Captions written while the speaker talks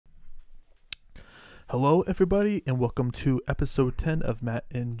Hello, everybody, and welcome to episode 10 of Matt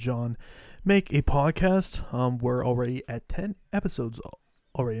and John Make a Podcast. We're already at 10 episodes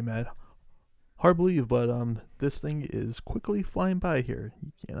already, Matt. Hard to believe, but this thing is quickly flying by here.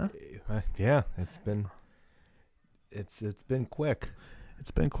 You know? Yeah, it's been quick.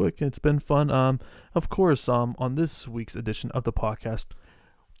 It's been quick. It's been fun. Of course, on this week's edition of the podcast,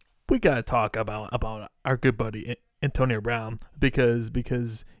 we gotta talk about our good buddy Antonio Brown because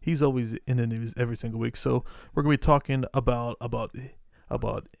he's always in the news every single week. So we're gonna be talking about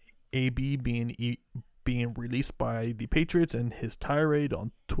AB being released by the Patriots and his tirade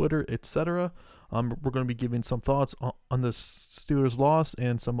on Twitter, etc. We're gonna be giving some thoughts on the Steelers' loss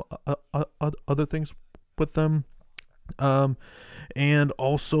and some other things with them. And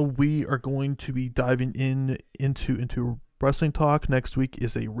also we are going to be diving into wrestling talk. Next week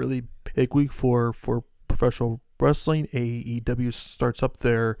is a really big week for professional wrestling. AEW starts up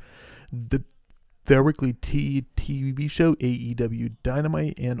their weekly TV show, AEW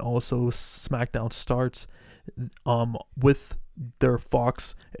Dynamite, and also SmackDown starts with their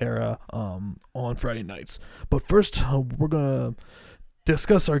Fox era on Friday nights. But first, we're gonna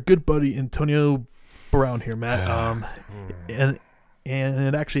discuss our good buddy Antonio Brown here, Matt.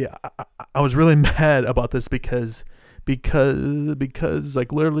 And actually, I was really mad about this because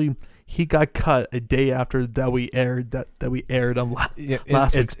like literally he got cut a day after that we aired on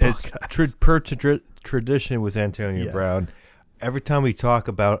last week's podcast. It's tradition with Antonio Brown. Every time we talk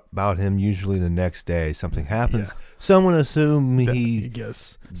about him, usually the next day something happens. Yeah. Someone assume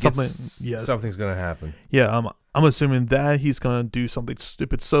something's going to happen. Yeah, I'm assuming that he's going to do something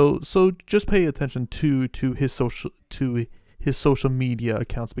stupid. So just pay attention to his social media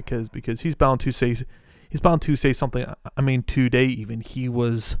accounts because he's bound to say something. I mean, today even he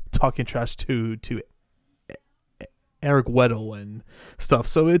was talking trash to Eric Weddle and stuff.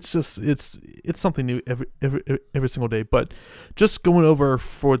 So it's something new every single day. But just going over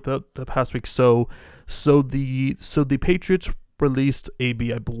for the past week. So the Patriots released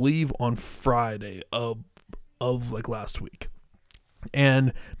AB, I believe, on Friday of like last week,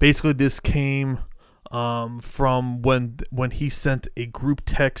 and basically this came from when he sent a group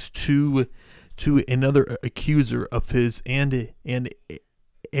text to another accuser of his and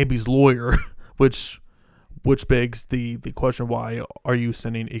AB's lawyer, which begs the question: why are you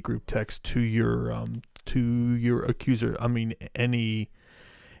sending a group text to your accuser? I mean, any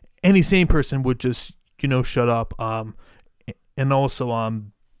sane person would just shut up. And also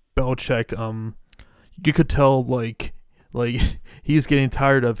Belichick, you could tell like he's getting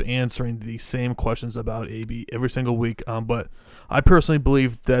tired of answering the same questions about AB every single week. But I personally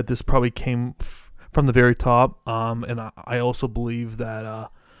believe that this probably came from the very top. And I also believe that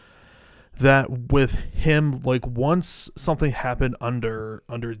with him, like once something happened under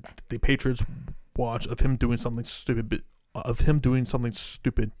the Patriots' watch of him doing something stupid,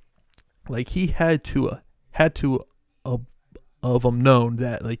 like he had to of them known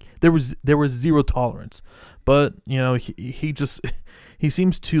that like there was zero tolerance. But he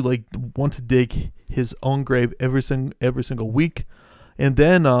seems to like want to dig his own grave every single week. And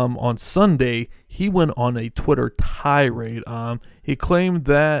then on Sunday he went on a Twitter tirade. He claimed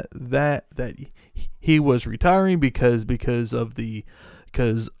that he was retiring because of the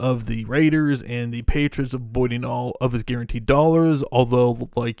Raiders and the Patriots avoiding all of his guaranteed dollars. Although,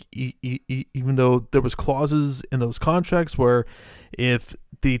 like, even though there was clauses in those contracts where if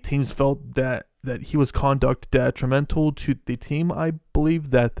the teams felt that he was conduct detrimental to the team, I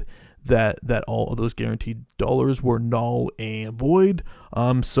believe that all of those guaranteed dollars were null and void.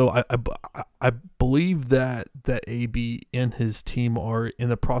 So I believe that AB and his team are in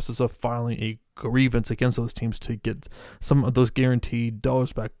the process of filing a grievance against those teams to get some of those guaranteed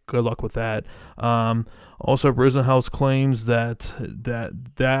dollars back. Good luck with that. Also, Rosenhaus claims that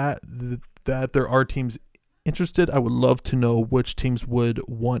there are teams interested. I would love to know which teams would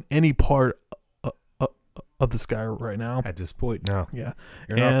want any part of this guy right now. At this point, no. Yeah.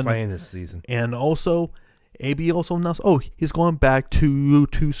 You're not playing this season. And also, AB also announced, he's going back to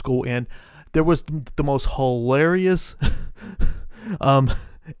school. And there was the most hilarious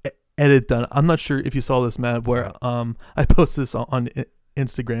edit done. I'm not sure if you saw this, Matt, where I posted this on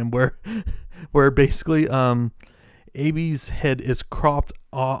Instagram where basically AB's head is cropped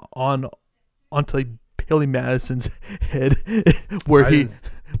onto like Billy Madison's head where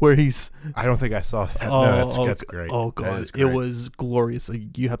he's I don't think I saw that. No, that's great. Oh god, it was glorious.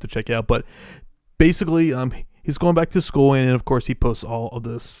 Like, you have to check it out. But basically he's going back to school, and of course he posts all of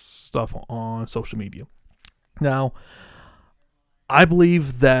this stuff on social media. Now, I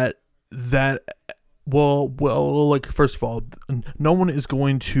believe that well, like, first of all, no one is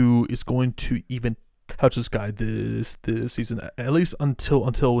going to even touch this guy this season, at least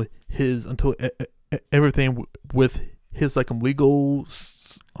until everything with his like legal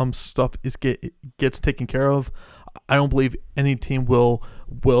stuff gets taken care of. I don't believe any team will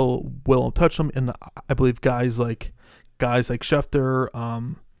touch him, and I believe guys like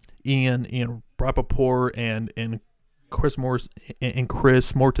Schefter, Ian Rappaport, and Chris Morris and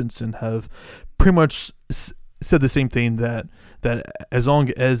Chris Mortensen have pretty much said the same thing, that as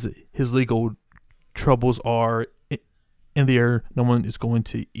long as his legal troubles are in the air, no one is going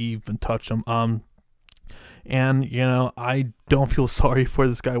to even touch him. And I don't feel sorry for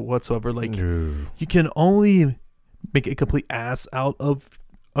this guy whatsoever. Like, you can only make a complete ass out of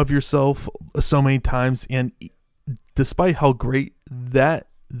yourself so many times, and despite how great that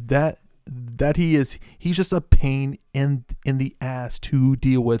he is, he's just a pain in the ass to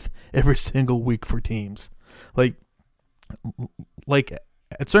deal with every single week for teams. Like at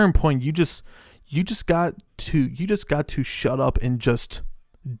a certain point, you just got to shut up and just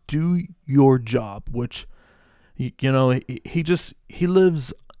do your job, which he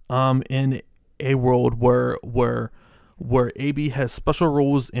lives in a world where AB has special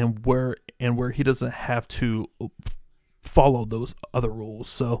rules and where he doesn't have to follow those other rules.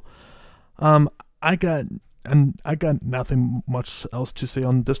 So I got nothing much else to say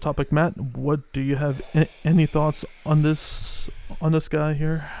on this topic. Matt, what do you have any thoughts on this guy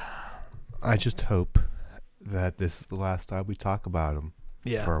here? I just hope that this is the last time we talk about him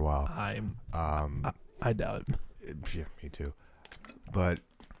for a while. I doubt it. Yeah, me too. But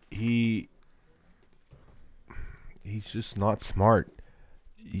he's just not smart.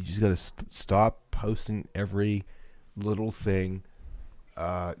 You just gotta stop posting every little thing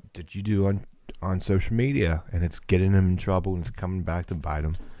that you do on social media, and it's getting him in trouble, and it's coming back to bite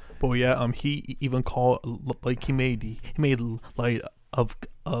him. But yeah, he even called, like, he made light of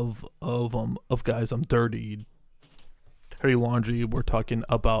guys dirty laundry. We're talking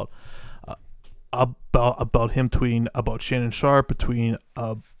about him tweeting about Shannon Sharpe,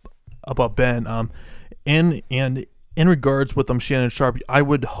 about Ben, and in regards with Shannon Sharpe, I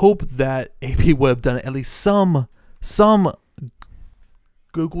would hope that AP would have done at least some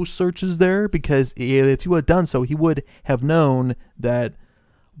Google searches there, because if he would have done so, he would have known that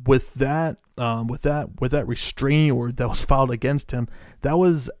with that restraining order that was filed against him,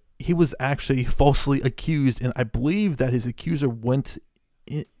 he was actually falsely accused, and I believe that his accuser went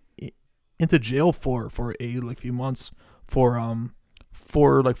into jail for a few months for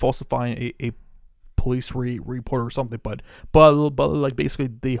falsifying a police report or something. But like, basically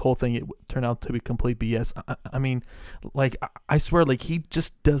the whole thing, it turned out to be complete BS. I mean, like, I swear, like, he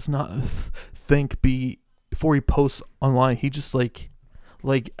just does not think before he posts online. He just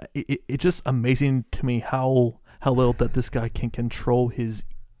it's just amazing to me how little that this guy can control his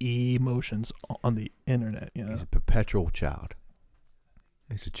emotions on the internet. He's a perpetual child.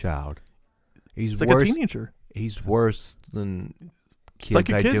 He's a child. He's like a teenager. He's worse than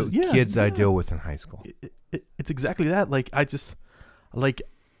kids I deal with in high school. It's exactly that. Like, I just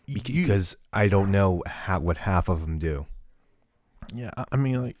because I don't know what half of them do. Yeah, I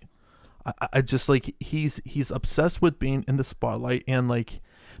mean, like, I just, like, he's obsessed with being in the spotlight, and like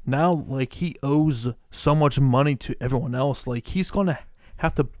now, like, he owes so much money to everyone else. Like, he's gonna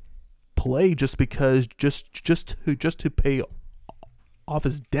have to play just because just to pay off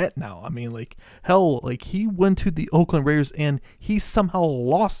his debt now. I mean, like, hell, like, he went to the Oakland Raiders and he somehow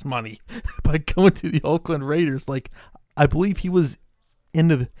lost money by going to the Oakland Raiders. Like, I believe he was in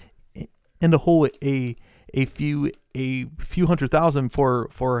the hole a few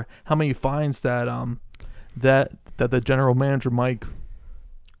 $100,000 for how many fines that the general manager Mike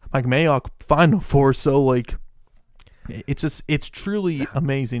Mayock fined him for. So, like, it's truly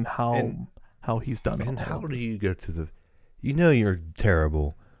amazing how he's done it. And how do you go to the? You know you're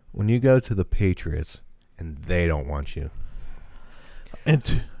terrible when you go to the Patriots and they don't want you.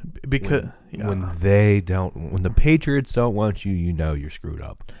 And because when the Patriots don't want you, you know you're screwed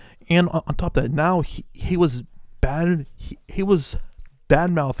up. And on top of that, now he was bad. He was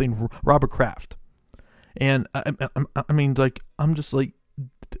bad mouthing Robert Kraft, and I mean, like, I'm just like,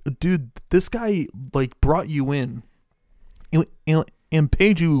 dude, this guy, like, brought you in and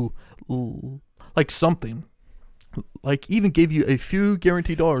paid you like something. Like, even gave you a few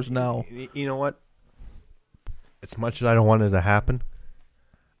guaranteed dollars now. You know what? As much as I don't want it to happen,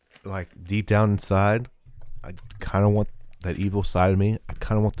 like, deep down inside, I kind of want that evil side of me. I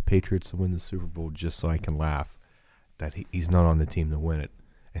kind of want the Patriots to win the Super Bowl just so I can laugh that he's not on the team to win it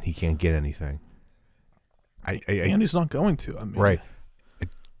and he can't get anything. And he's not going to. I mean, right.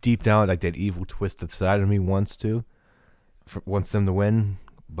 Deep down, like, that evil twisted side of me wants them to win,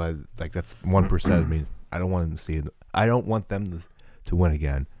 but, like, that's 1% of me. I don't want them to see it. I don't want them to win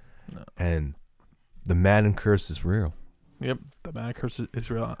again. No. And the Madden curse is real. Yep, the Madden curse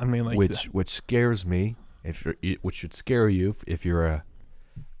is real. I mean, like which scares me. Which should scare you if you're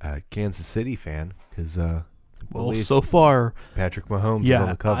a Kansas City fan, because well, so far Patrick Mahomes is on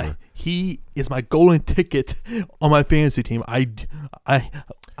the cover. He is my golden ticket on my fantasy team. I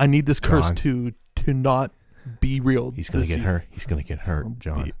need this curse to not be real. He's gonna get hurt. He's gonna get hurt,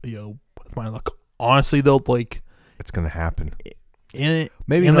 John. With my luck, honestly though, like it's gonna happen.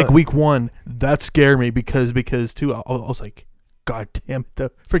 Maybe in like week 1, that scared me because too. I was like, God damn it, the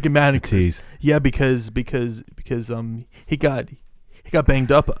freaking Madden tease. Yeah, because he got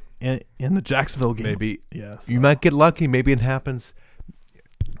banged up in the Jacksonville game. Maybe so. You might get lucky. Maybe it happens.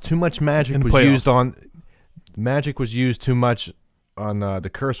 Too much magic was used on. Magic was used too much on the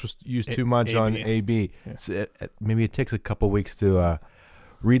curse was used too much on AB. Yeah. So maybe it takes a couple weeks to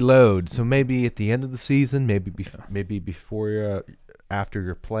reload. So maybe at the end of the season, maybe before after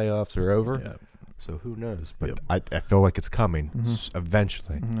your playoffs are over. Yeah. So who knows? But I feel like it's coming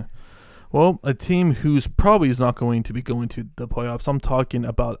eventually. Mm-hmm. Well, a team who's probably is not going to be going to the playoffs. I'm talking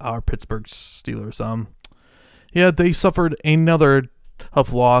about our Pittsburgh Steelers. They suffered another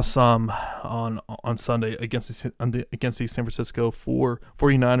tough loss on Sunday against the San Francisco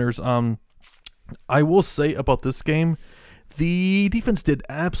 49ers. I will say about this game, the defense did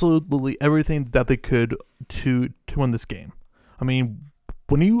absolutely everything that they could to win this game. I mean,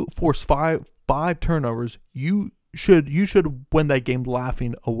 when you force five turnovers, you should win that game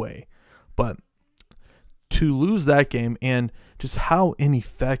laughing away. But to lose that game and just how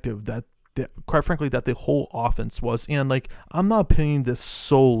ineffective that quite frankly that the whole offense was, and like I'm not pinning this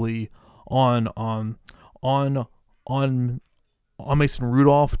solely on Mason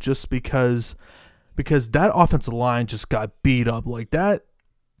Rudolph, just because that offensive line just got beat up. Like that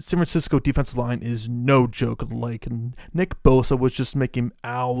San Francisco defensive line is no joke. Like Nick Bosa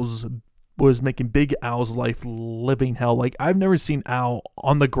was making Big Al's life living hell. Like I've never seen Al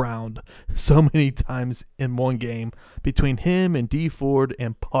on the ground so many times in one game between him and D Ford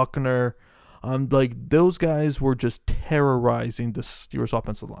and Puckner. Like those guys were just terrorizing the Steelers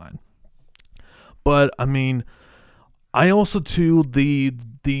offensive line. But I mean, I also too the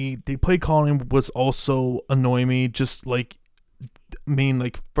play calling was also annoying me. Just like, I mean,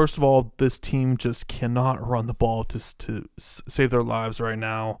 like first of all, this team just cannot run the ball to save their lives right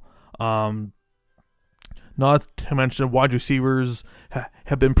now. Not to mention wide receivers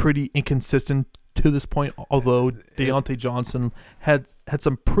have been pretty inconsistent to this point. Although Deontay Johnson had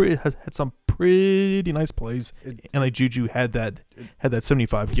some pretty nice plays, and like Juju had that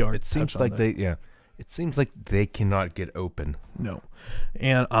 75-yard. It seems like it seems like they cannot get open. No,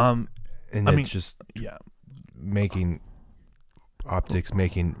 and it's just making optics,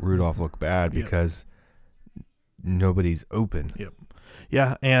 making Rudolph look bad because nobody's open. Yep.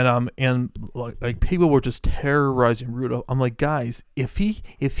 Yeah, and like people were just terrorizing Rudolph. I'm like, guys, if he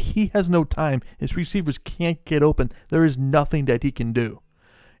has no time, his receivers can't get open. There is nothing that he can do.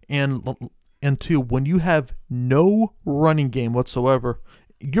 And two, when you have no running game whatsoever,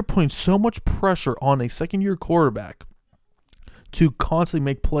 you're putting so much pressure on a second-year quarterback to constantly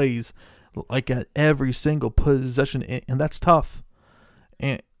make plays like at every single possession, and that's tough.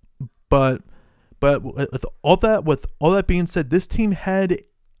 But with all that being said, this team had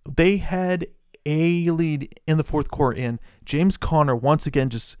a lead in the fourth quarter, and James Conner once again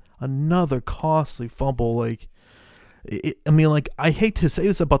just another costly fumble. Like, I hate to say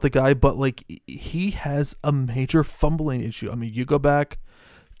this about the guy, but like he has a major fumbling issue. I mean, you go back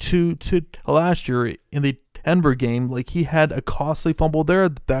to last year in the Denver game, like he had a costly fumble there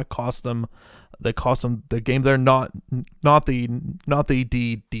that cost him the game there. Not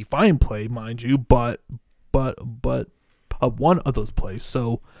the defining play, mind you, but one of those plays.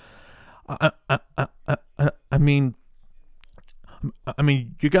 So I mean,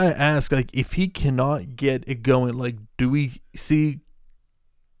 you gotta ask, like, if he cannot get it going, like, do we see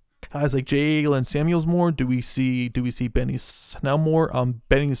guys like Jalen Samuels more? Do we see Benny Snell more?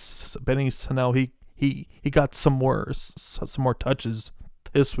 Benny Snell, he got some more touches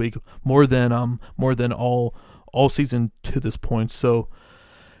this week, more than all season to this point. So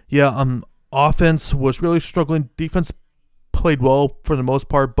yeah, offense was really struggling. Defense played well for the most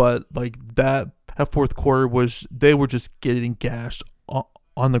part, but like that fourth quarter they were just getting gashed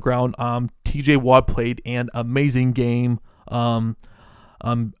on the ground. TJ Watt played an amazing game. Devin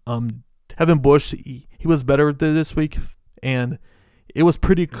Bush, he was better this week, and it was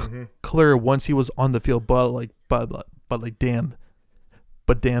pretty clear once he was on the field. But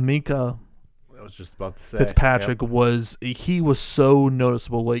damn, Mika, I was just about to say, Fitzpatrick was so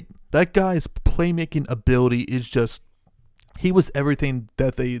noticeable. Like that guy's playmaking ability is just, he was everything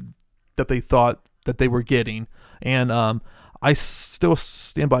that they thought that they were getting. And I still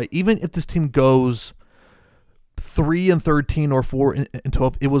stand by, even if this team goes 3-13 or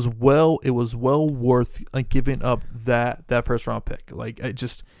 4-12, it was well worth giving up that first round pick. Like,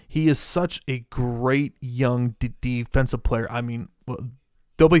 he is such a great young defensive player. I mean,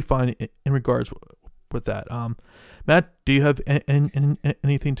 they'll be fine in regards with that. Matt, do you have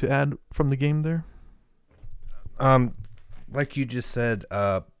anything to add from the game there? Like you just said,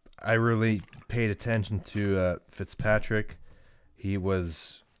 I really paid attention to Fitzpatrick. He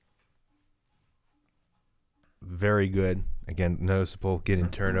was very good. Again, noticeable, getting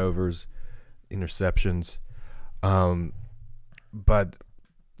turnovers, interceptions. But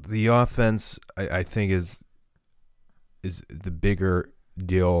the offense, I think, is the bigger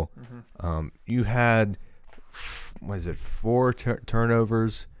deal. You had, 4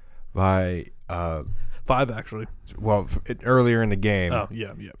 turnovers by 5 actually. Well, earlier in the game. Oh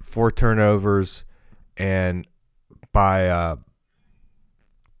yeah. 4 turnovers, and by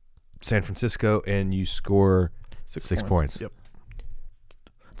San Francisco, and you score 6 points. Yep.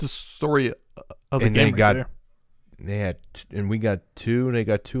 It's a story of the And game they there. and we got 2, and they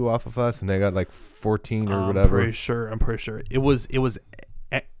got 2 off of us, and they got like 14 or whatever. I'm pretty sure it was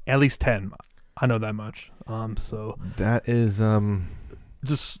at least 10. I know that much. So that is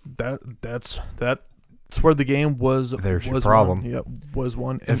just that's where the game was. There's your was problem. Won. Yep, was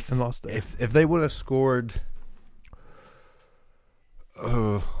won and lost there. If they would have scored,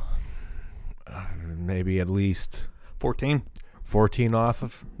 maybe at least 14 off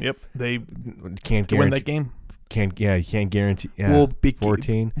of. Yep, they can't to win that game. You can't guarantee. Yeah, Well,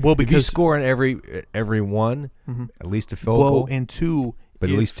 14. Well, because if you score in every one, at least a field goal. and 2, but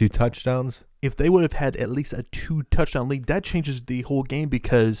at least 2 touchdowns. If they would have had at least a 2 touchdown lead, that changes the whole game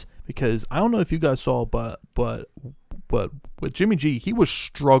because I don't know if you guys saw, but with Jimmy G, he was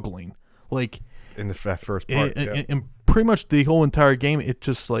struggling like in that first part, in pretty much the whole entire game.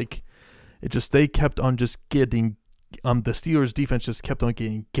 They kept on just getting the Steelers defense just kept on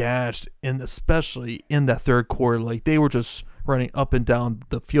getting gashed, and especially in that third quarter, like they were just running up and down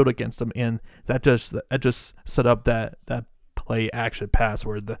the field against them, and that just set up that play action pass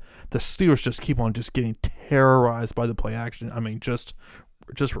where the Steelers just keep on just getting terrorized by the play action. I mean, just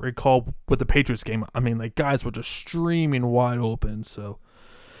recall with the Patriots game. I mean, like guys were just streaming wide open. So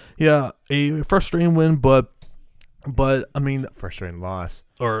yeah, a frustrating win, but I mean, frustrating loss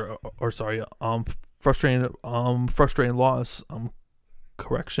or sorry, frustrating loss.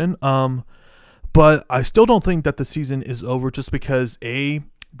 Correction. But I still don't think that the season is over just because the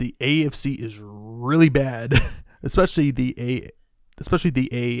AFC is really bad. Especially the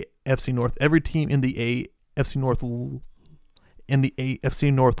AFC North. Every team in the AFC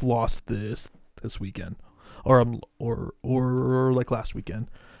North lost this weekend, or like last weekend,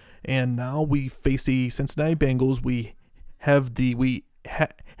 and now we face the Cincinnati Bengals. We have the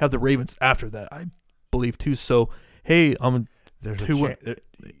Ravens after that, I believe too. So hey, there's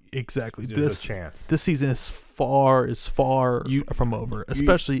exactly there's a chance. This season is far from over,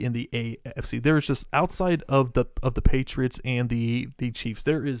 especially in the AFC. There is just outside of the Patriots and the Chiefs,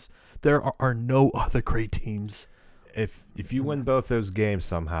 there are no other great teams. If you win both those games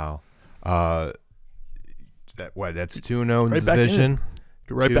somehow, that's 2-0 in the division.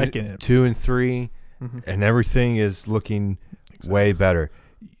 You're right back in it. 2-3, and everything is looking way better.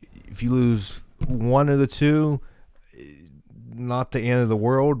 If you lose one of the 2, not the end of the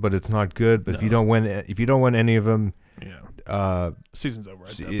world, but it's not good. But if you don't win any of them, season's over.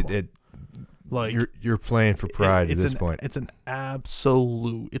 At that point. Like you're playing for pride at this point. It's an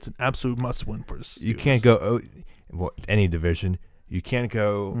absolute must-win for the Steelers. You can't go any division. You can't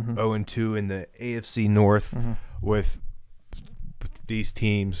go 0-2 in the AFC North with these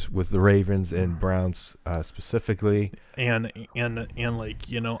teams, with the Ravens and Browns specifically, and like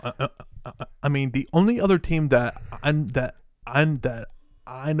I mean, the only other team that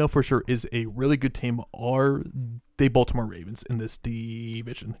I know for sure is a really good team are the Baltimore Ravens in this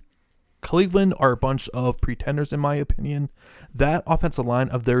division. Cleveland are a bunch of pretenders in my opinion. That offensive line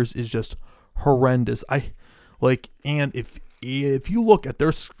of theirs is just horrendous. And if you look at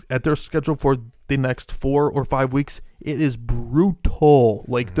their schedule for the next 4 or 5 weeks, it is brutal.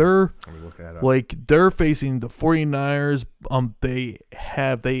 Like they're facing the 49ers.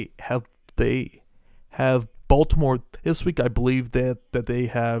 They have Baltimore this week. I believe that they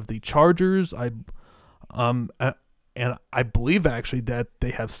have the Chargers. And I believe actually that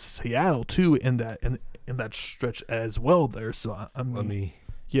they have Seattle too in that stretch as well there. So let me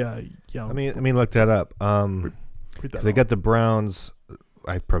look that up. Because they got the Browns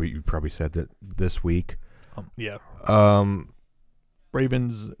you probably said that this week. Yeah. Um,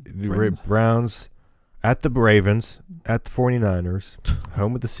 Ravens. the Browns at the Ravens, at the 49ers,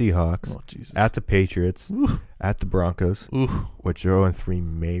 home with the Seahawks, Oh Jesus. at the Patriots, Oof. at the Broncos, Oof. which are 0-3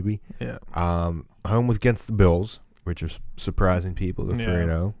 maybe. Yeah. Home against the Bills, which are surprising people. The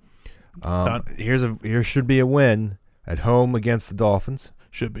Yeah. 3-0. Here should be a win at home against the Dolphins.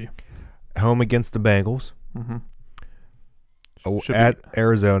 Should be. Home against the Bengals. Mm-hmm. Should at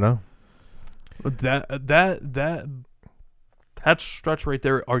Arizona. That stretch right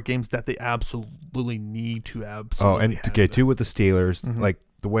there are games that they absolutely need to And to get two with the Steelers, Mhm. like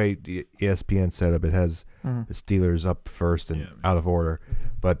the way the ESPN set up, it has Mhm. the Steelers up first and Yeah. out of order,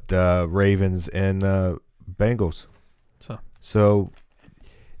 but Ravens and Bengals. So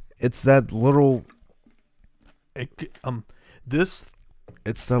it's that little. this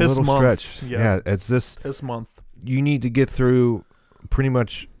It's that This little month, stretch. yeah. It's this. this month. You need to get through pretty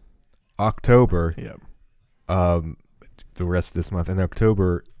much October. Yeah. The rest of this month in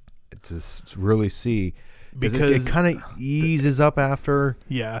October to really see Because it kind of eases up after.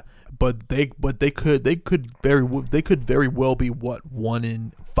 yeah, but they could very well be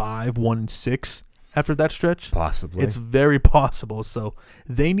 1-5, 1-6 after that stretch. Possibly. It's very possible. So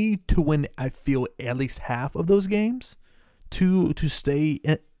they need to win, I feel, at least half of those games to stay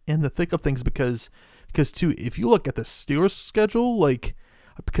in the thick of things because too, if you look at the Steelers schedule, like,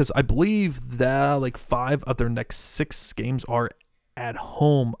 because I believe that like 5 of their next 6 games are at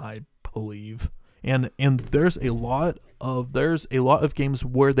home, I believe. And there's a lot of games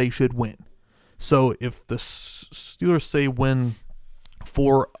where they should win. So if the Steelers say win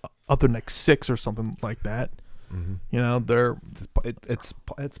 4 of their next 6 or something like that, Mhm. you know, they're It's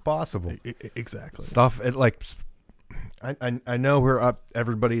possible. exactly. Stuff it like I know we're up.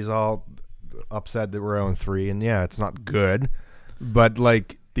 Everybody's all upset that we're 0-3, and yeah, it's not good. But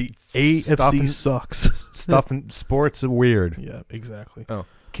like The stuff AFC in- sucks. stuff in sports are weird. Yeah, exactly.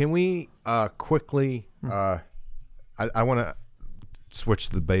 Can we quickly? I want to switch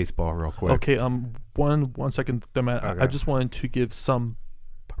to the baseball real quick. Okay, one second, there, Matt. Okay. I just wanted to give some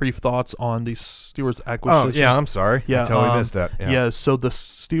brief thoughts on the Steelers Oh acquisition. yeah, I'm sorry. Yeah, I totally missed that. Yeah, so the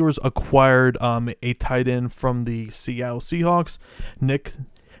Steelers acquired a tight end from the Seattle Seahawks, Nick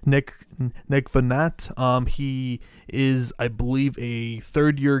Vanat. He is, I believe, a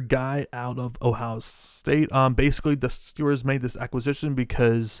third-year guy out of Ohio State. Basically, the Steelers made this acquisition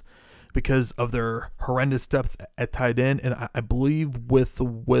because of their horrendous depth at tight end, and I believe with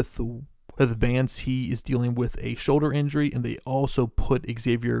Vance, he is dealing with a shoulder injury, and they also put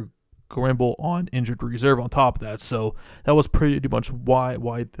Xavier Grimble on injured reserve on top of that. So that was pretty much why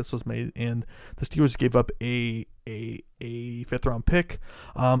this was made, and the Steelers gave up a 5th-round pick.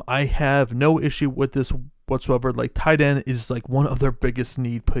 I have no issue with this whatsoever. Like, tight end is like one of their biggest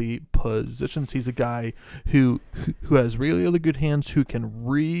need positions. He's a guy who has really, really good hands, who can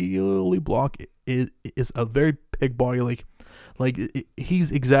really block. Is a very big body.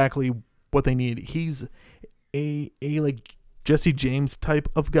 He's exactly what they need. He's a like Jesse James type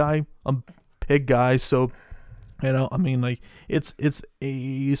of guy, a big guy. So, you know, I mean, like, it's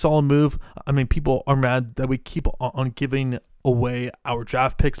a solid move. I mean, people are mad that we keep on giving away our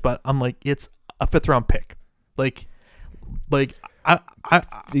draft picks, but I'm like, it's a 5th-round pick. Like I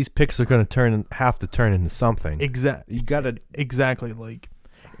These picks are going to have to turn into something. exactly. You got to. Exactly. Like,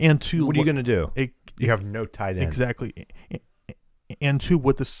 and to What are you going to do? it, You have no tight end. exactly. And two,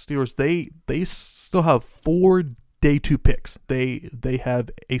 with the Steelers, they still have 4 day 2 picks. They have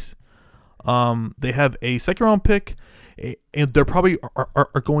a 2nd-round pick, and they're probably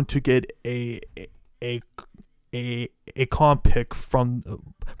are going to get a comp pick from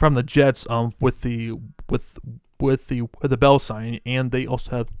the Jets with the Bell sign, and they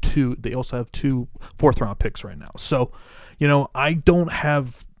also have 2 4th-round picks right now. So, you know, I don't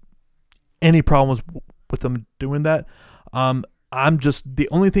have any problems with them doing that. I'm just, the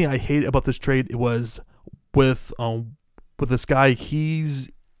only thing I hate about this trade was with this guy. He's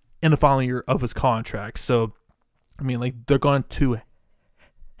in the final year of his contract, so I mean, like, they're going to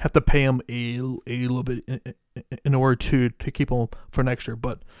have to pay him a little bit in order to keep him for next year.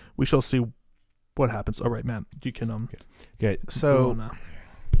 But we shall see what happens. All right, Matt, you can Okay, go so on now.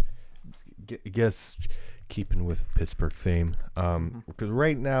 I guess keeping with Pittsburgh theme, because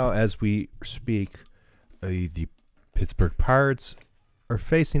right now as we speak, the Pittsburgh Pirates are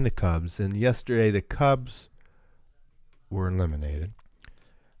facing the Cubs, and yesterday the Cubs were eliminated.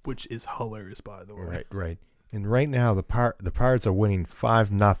 Which is hilarious, by the way. Right. And right now the Pirates are winning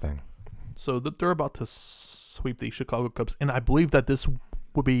 5-0. So they're about to sweep the Chicago Cubs, and I believe that this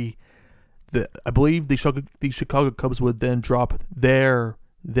would be I believe the Chicago Cubs would then drop their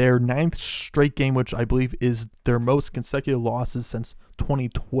ninth straight game, which I believe is their most consecutive losses since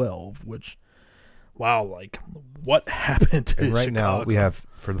 2012. Which, wow, like what happened to and right Chicago? now we have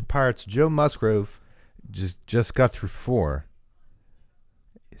for the Pirates, Joe Musgrove just got through 4.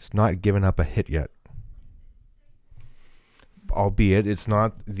 He's not given up a hit yet, albeit it's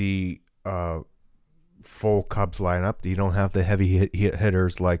not the full Cubs lineup. You don't have the heavy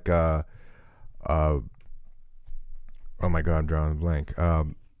hitters like oh my God, I'm drawing a blank.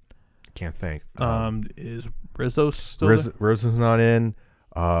 Can't think. Is Rizzo still? Rizzo's not in.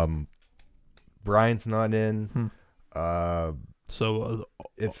 Bryant's not in. So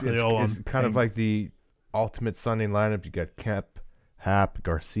it's kind of like the ultimate Sunday lineup. You got Kemp, Happ,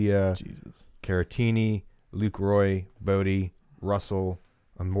 Garcia, Caratini, Luke Roy, Bodie, Russell,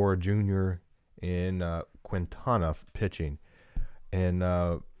 Amora Jr., and Quintana pitching. And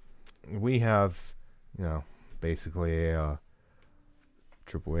we have, basically a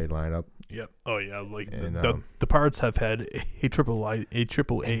AAA lineup. Yep. Oh yeah, like and, the Pirates have had a AAA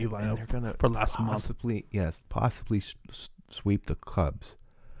lineup they're gonna for last month. Possibly sweep the Cubs.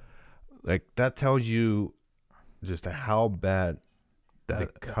 Like that tells you just how bad the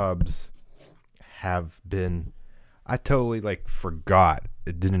Cubs have been. I totally forgot.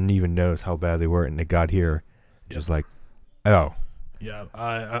 I didn't even notice how bad they were, and they got here. Just oh. Yeah,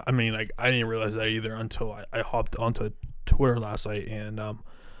 I mean, I didn't realize that either until I hopped onto Twitter last night, and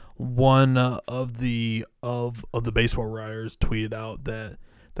one of the baseball writers tweeted out that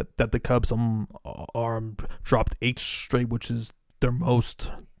the Cubs are dropped 8 straight, which is their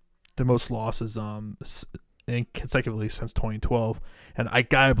most losses consecutively since 2012, and I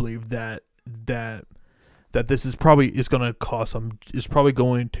gotta believe that this is probably going to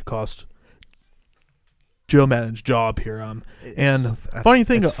cost Joe Maddon's job here. Funny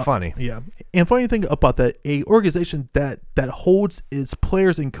thing about that, a organization that holds its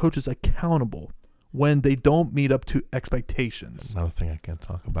players and coaches accountable when they don't meet up to expectations. Another thing I can't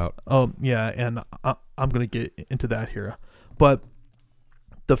talk about. Yeah, and I'm gonna get into that here, but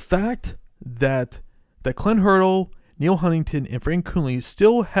the fact that Clint Hurdle, Neil Huntington, and Frank Coonley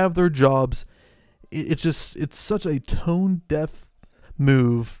still have their jobs, it's such a tone deaf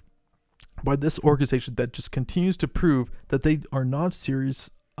move by this organization that just continues to prove that they are not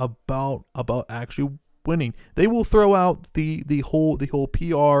serious about actually winning. They will throw out the whole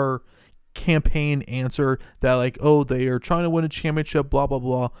PR campaign answer that they are trying to win a championship, blah blah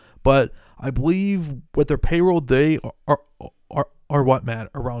blah. But I believe with their payroll, they are what, Matt,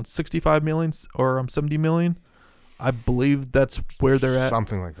 around 65 million or 70 million. I believe that's where they're at,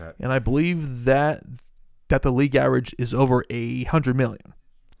 something like that. and I believe that the league average is over 100 million.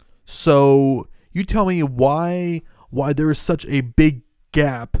 So you tell me why there is such a big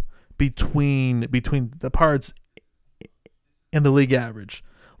gap between the Pirates and the league average,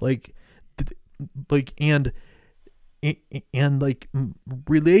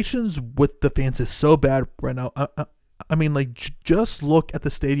 relations with the fans is so bad right now. I mean, just look at the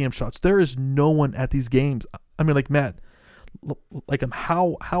stadium shots. There is no one at these games. I mean, Matt,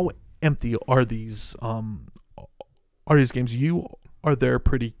 how empty are these games? You are there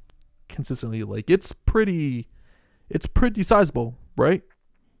pretty consistently. It's pretty sizable, right?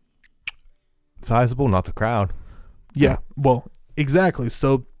 Sizable, not the crowd. Yeah. Well, exactly.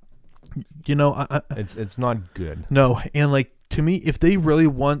 So, it's not good. No, and to me, if they really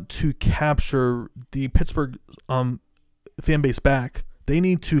want to capture the Pittsburgh fan base back, they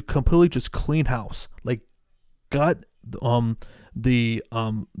need to completely just clean house. Gut the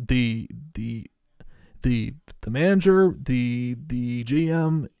manager, the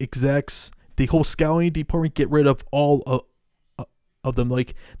GM, execs, the whole scouting department, get rid of all of them.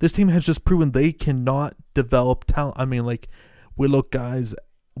 This team has just proven they cannot develop talent. I mean, we look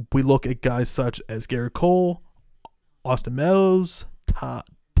at guys such as Garrett Cole, Austin Meadows,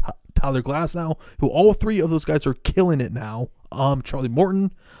 Tyler Glasnow, who all 3 of those guys are killing it now. Charlie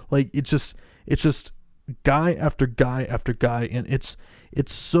Morton, it's just guy after guy after guy, and it's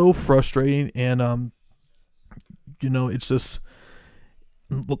so frustrating. And it's just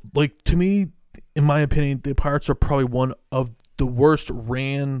to me, in my opinion, the Pirates are probably one of the worst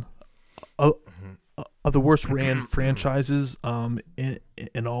ran franchises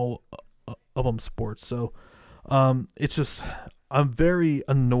in all of them sports. So it's just, I'm very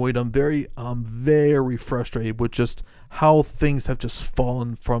annoyed. I'm very frustrated with just how things have just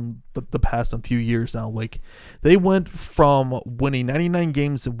fallen from the past few years now. They went from winning 99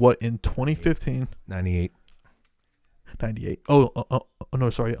 games in 2015? 98. Oh no,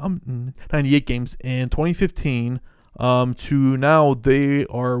 sorry. 98 games in 2015. to now they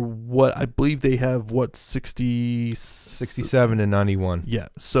are what I believe they have 67 and 91. Yeah.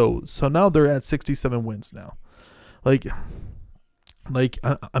 So now they're at 67 wins now. Like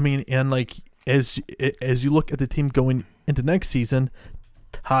I mean, and like as you look at the team going into next season,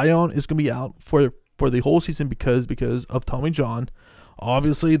 Tyon is going to be out for the whole season because of Tommy John.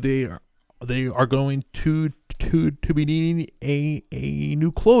 Obviously, they are going to be needing a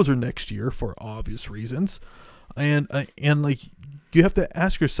new closer next year for obvious reasons, and like you have to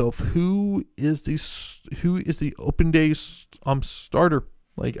ask yourself who is the open day starter.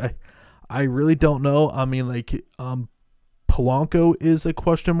 Like I really don't know. I mean, like Polanco is a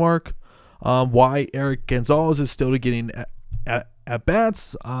question mark. Why Eric Gonzalez is still getting at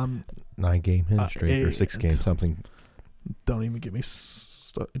bats. 9-game hit streak or 6 games, something. Don't even get me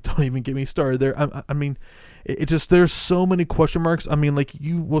started there. I mean, it just, there's so many question marks. I mean, like,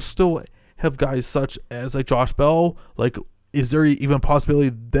 you will still have guys such as like Josh Bell. Like, is there even a possibility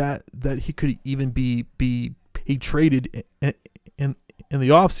that he could even be traded in the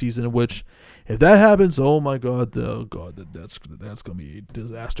offseason? Which, if that happens, oh my God, that's gonna be a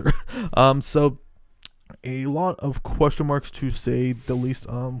disaster. So a lot of question marks to say the least.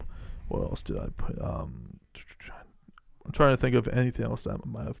 What else did I put? I'm trying to think of anything else that I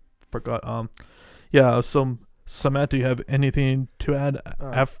might have forgot. Yeah. So Samantha, do you have anything to add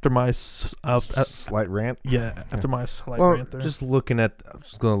after my slight rant? Yeah, after my slight rant there. I'm just going to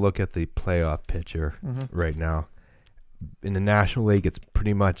look at the playoff picture right now. In the National League, it's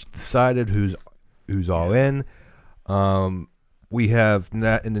pretty much decided who's all in. We have in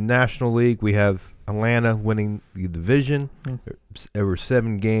the National League, we have Atlanta winning the division over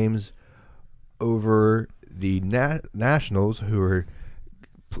 7 games over the Nationals, who've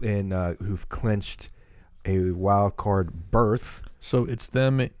clinched a wild card berth. So it's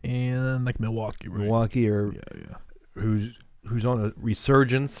them and like Milwaukee, right? Milwaukee, or who's on a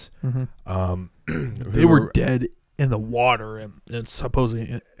resurgence. They were dead in the water and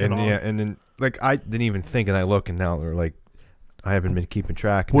supposedly and then like I didn't even think, and I look, and now they're like, I haven't been keeping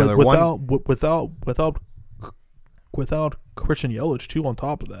track. Without Christian Yelich too on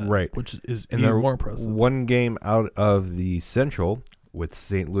top of that, right? Which is even more impressive. 1 game out of the Central with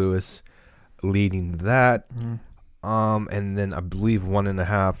St. Louis leading that, and then I believe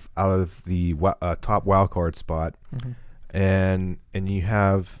 1.5 out of the top wild card spot, and you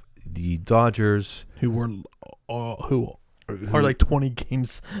have the Dodgers who are like 20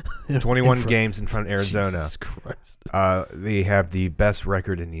 games, 21 games in front of Arizona. Jesus Christ. They have the best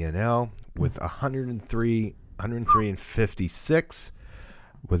record in the NL with 103 and 56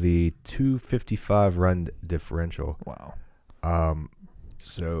 with a 255 run differential. Wow.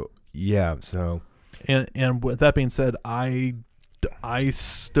 So and with that being said, I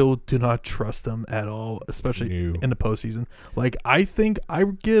still do not trust them at all, especially in the postseason. Like, I think I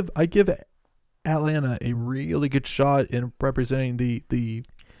give Atlanta a really good shot in representing the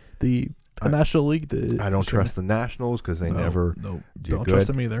National League. I don't trust the Nationals because they never do good. Trust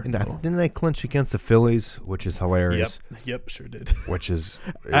them either. And didn't they clinch against the Phillies, which is hilarious? Yep, sure did. Which is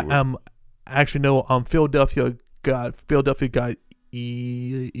actually no. Philadelphia got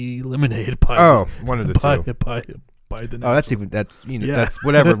eliminated by one of the two by the Nationals. That's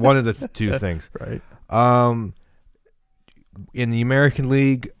whatever, one of the two things, right? In the American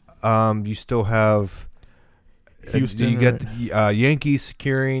League, you still have Houston. You get the Yankees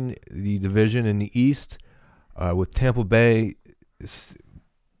securing the division in the East, with Tampa Bay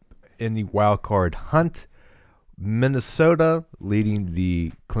in the wild card hunt. Minnesota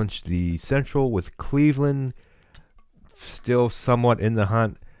clinched the Central with Cleveland still somewhat in the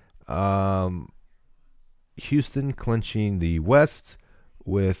hunt. Houston clinching the West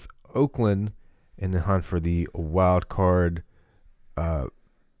with Oakland in the hunt for the wild card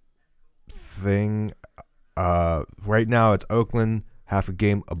thing. Right now it's Oakland half a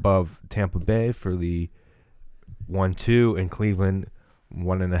game above Tampa Bay for the 1-2, and Cleveland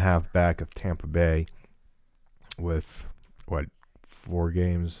 1.5 back of Tampa Bay with 4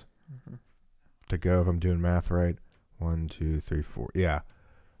 games to go, if I'm doing math right. 1, 2, 3, 4, or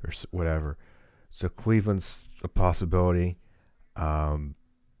whatever. So Cleveland's a possibility. So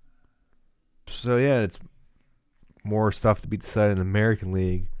yeah, it's more stuff to be decided in the American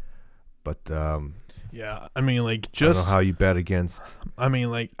League, but yeah, I mean, like, I don't know how you bet against.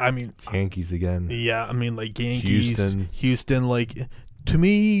 Yankees again. Yeah, I mean, like, Yankees, Houston. Like, to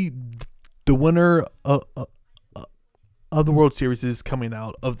me, the winner of the World Series is coming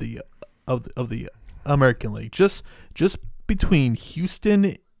out of the American League. Just between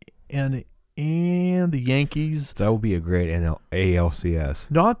Houston and the Yankees. That would be a great ALCS.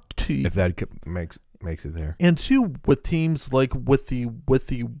 Not to if that makes. makes it there. And two, with teams like with the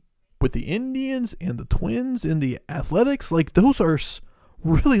Indians and the Twins and the Athletics, like those are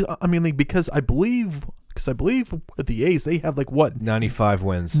really. I mean, like, because I believe with the A's they have like what 95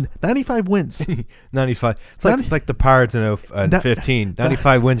 wins. 95 wins. 95. It's like the Pirates in 15.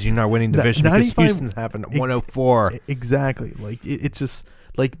 95 wins, you're not winning division because Houston's having 104. Exactly. Like it's just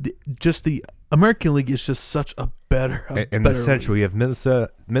like just the American League is just such a better. In the Central, you have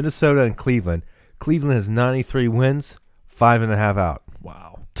Minnesota, and Cleveland. Cleveland has 93 wins, 5.5 out.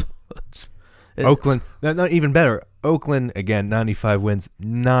 Wow. Oakland, not even better. Oakland again, 95 wins,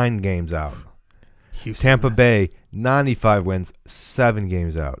 9 games out. Houston, Tampa Bay, 95 wins, 7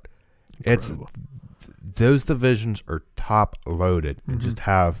 games out. Incredible. Those divisions are top loaded and just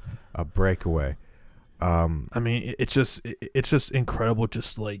have a breakaway. I mean, it's just incredible,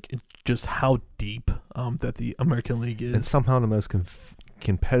 just how deep that the American League is, and somehow the most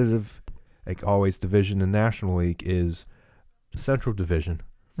competitive, like always, division in the National League is the Central Division.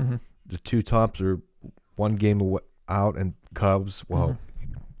 Mm-hmm. The two tops are 1 game out, and Cubs, well,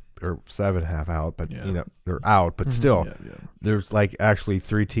 they're 7.5 out, but they're out. But still, there's like actually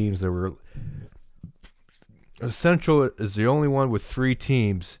 3 teams that were. The Central is the only one with 3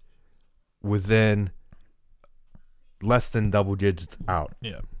 teams within less than double digits out.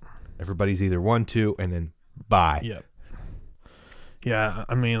 Yeah. Everybody's either 1, 2, and then bye. Yeah. Yeah,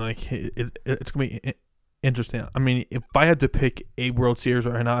 I mean, like it's gonna be interesting. I mean, if I had to pick a World Series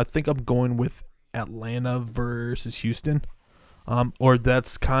right now, I think I'm going with Atlanta versus Houston. Or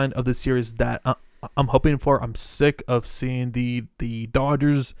that's kind of the series that I'm hoping for. I'm sick of seeing the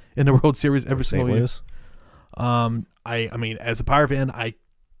Dodgers in the World Series every single year. I mean, as a Pirate fan, I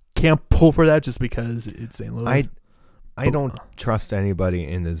can't pull for that just because it's St. Louis. I don't trust anybody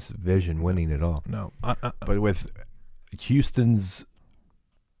in this division winning at all. No. But with Houston's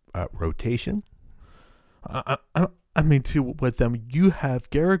rotation, I mean, too, with them, you have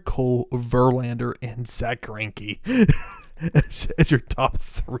Garrett Cole, Verlander, and Zach Greinke as your top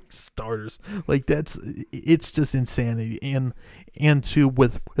 3 starters. Like it's just insanity. And too,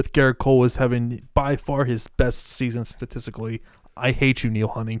 with Garrett Cole is having by far his best season statistically. I hate you, Neil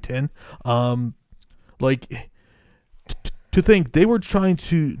Huntington. To think they were trying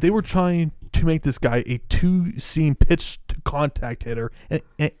to make this guy a 2-seam pitch to contact hitter, and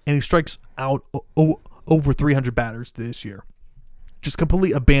he strikes out over 300 batters this year. Just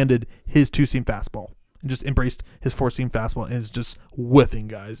completely abandoned his 2-seam fastball and just embraced his 4-seam fastball and is just whiffing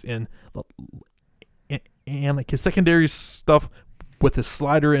guys. And like his secondary stuff with his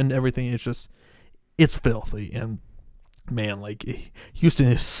slider and everything is it's filthy. And man, like Houston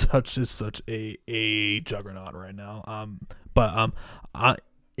is such a juggernaut right now.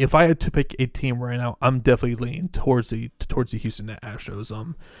 If I had to pick a team right now, I'm definitely leaning towards the Houston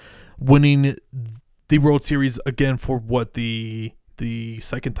Astros. Winning the World Series again for what the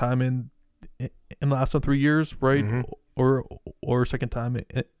second time in the last 3 years, right? Mm-hmm. Or second time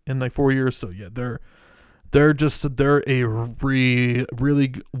in like 4 years. So yeah, they're a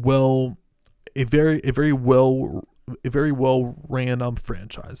really well ran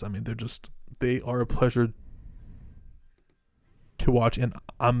franchise. I mean, they are a pleasure to watch, and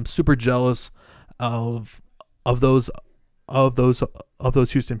I'm super jealous of those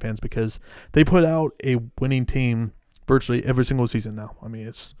Houston fans because they put out a winning team virtually every single season now. I mean,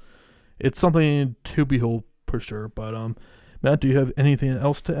 it's something to behold for sure. But Matt, do you have anything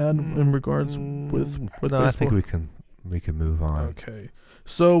else to add in regards with no, baseball? I think we can move on. Okay.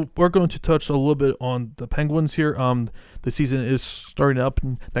 So we're going to touch a little bit on the Penguins here. The season is starting up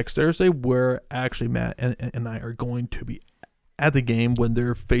next Thursday, where actually Matt and I are going to be at the game when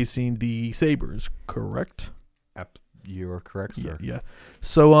they're facing the Sabres, correct? You are correct, sir. Yeah.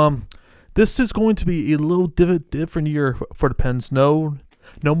 So this is going to be a little different year for the Pens. No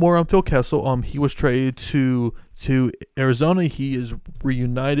more on Phil Kessel. He was traded to Arizona. He is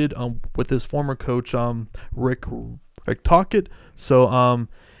reunited with his former coach Rick Tocchet. So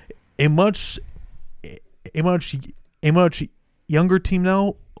a much younger team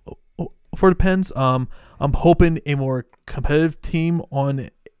now for the Pens. I'm hoping a more competitive team on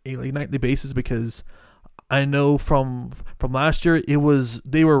a nightly basis because I know from last year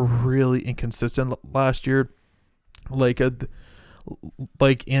they were really inconsistent last year, and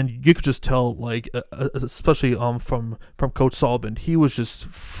you could just tell especially from Coach Sullivan, he was just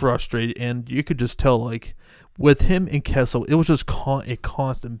frustrated, and you could just tell with him and Kessel, it was just a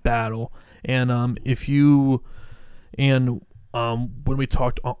constant battle. And when we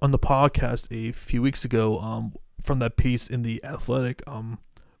talked on the podcast a few weeks ago, from that piece in the Athletic,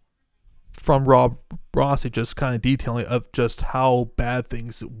 from Rob Rossi, just kind of detailing of just how bad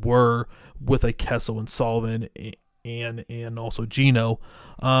things were with like Kessel and Sullivan and also Gino.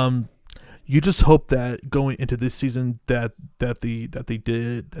 You just hope that going into this season that the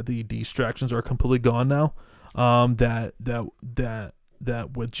distractions are completely gone now.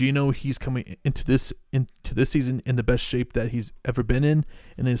 That with Gino, he's coming into this season in the best shape that he's ever been in,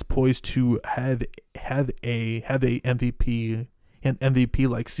 and is poised to have a MVP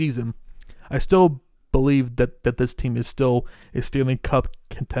like season. I still believe that this team is still a Stanley Cup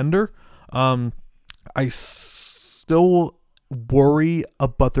contender. I still worry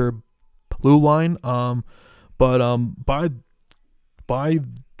about their blue line. But by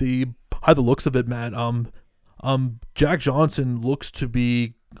the looks of it, Matt, Jack Johnson looks to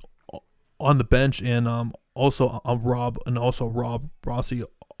be on the bench, and also Rob Rossi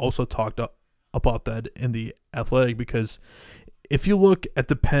also talked about that in the Athletic, because if you look at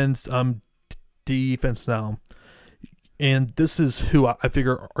the Pens defense now, and this is who I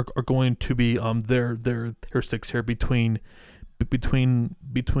figure are going to be their six here between Letang,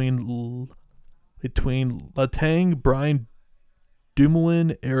 Brian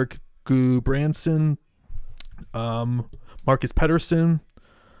Dumoulin, Eric Gudbranson, Marcus Pettersson.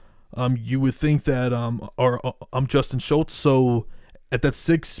 You would think that Justin Schultz. So at that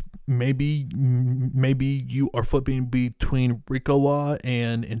six, maybe you are flipping between Rico Law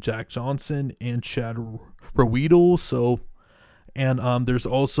and Jack Johnson and Chad Ruedel. So, and there's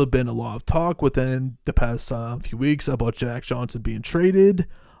also been a lot of talk within the past few weeks about Jack Johnson being traded.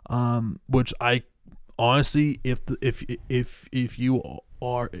 Which I honestly, if you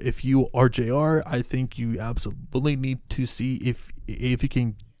are JR, I think you absolutely need to see if you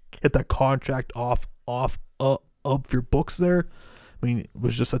can get that contract off of your books there. I mean, it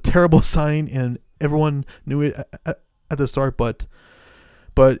was just a terrible sign, and everyone knew it at the start. But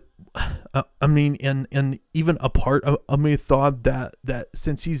I mean, and even a part of me thought that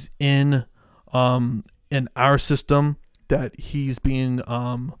since he's in our system, that he's being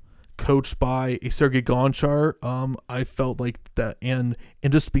coached by a Sergei Gonchar, I felt like that, and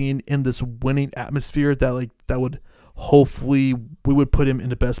just being in this winning atmosphere, that would hopefully we would put him in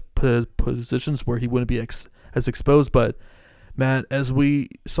the best positions where he wouldn't be as exposed. But Matt, as we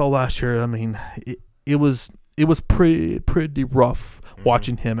saw last year, I mean, it was pretty rough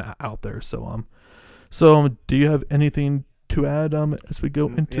watching him out there. So do you have anything to add as we go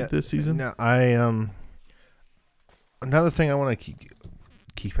into this season? No, another thing I want to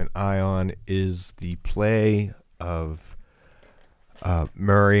keep an eye on is the play of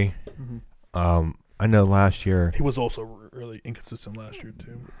Murray. Mm-hmm. I know last year he was also really inconsistent last year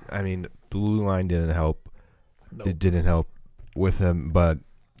too. I mean, the blue line didn't help. Nope. It didn't help with him, but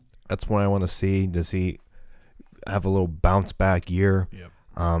that's what I want to see. Does he have a little bounce back year? Yep.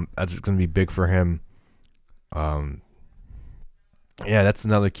 That's going to be big for him. Yeah, that's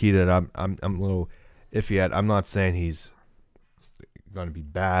another key that I'm a little iffy at. I'm not saying he's going to be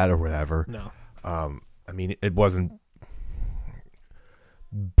bad or whatever. No. I mean, it wasn't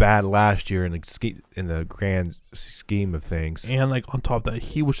bad last year in the grand scheme of things. And on top of that,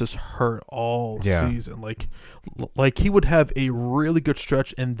 he was just hurt all season. Like he would have a really good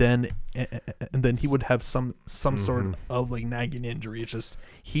stretch, and then he would have some sort of nagging injury. It's just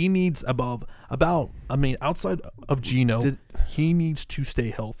he needs outside of Gino, he needs to stay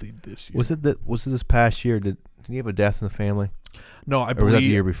healthy this year. Was it this past year? Did he have a death in the family? No, I believe. Or was that the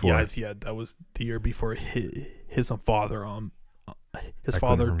year before? Yeah, that was the year before his father his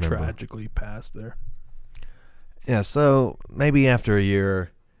father tragically passed there. Yeah, so maybe after a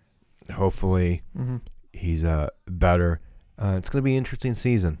year, hopefully he's better. It's going to be an interesting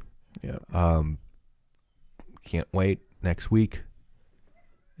season. Yeah. Can't wait next week.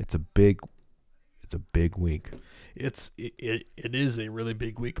 It's a big week. It is a really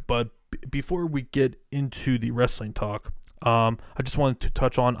big week. But before we get into the wrestling talk, I just wanted to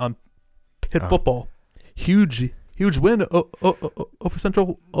touch on Pitt football. Huge win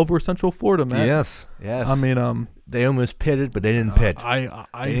over Central Florida, man. Yes. I mean, they almost pitted, but they didn't pit. They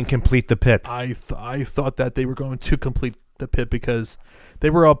didn't complete the pit. I thought that they were going to complete the pit because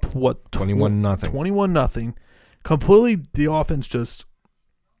they were up 21-0. 21-0. Completely, the offense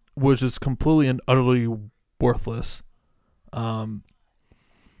was just completely and utterly worthless. And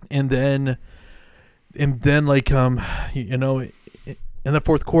then in the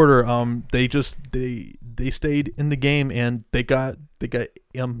fourth quarter, they stayed in the game, and they got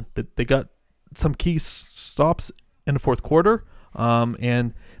some key stops in the fourth quarter.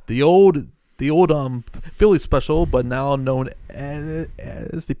 And the old Philly special, but now known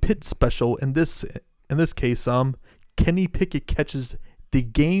as the Pitt special. In this case, Kenny Pickett catches the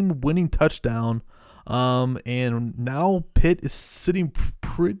game-winning touchdown. And now Pitt is sitting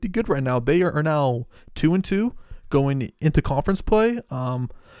pretty good right now. They are now 2-2 going into conference play.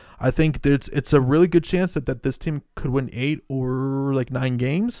 I think it's a really good chance that this team could win 8 or like 9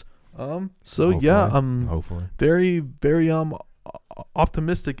 games. So Hopefully. yeah, Hopefully. very, very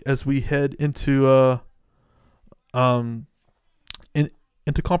optimistic as we head into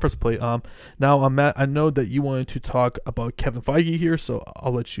into conference play. Now, Matt, I know that you wanted to talk about Kevin Feige here, so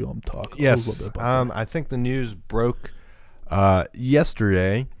I'll let you talk a little bit about that. I think the news broke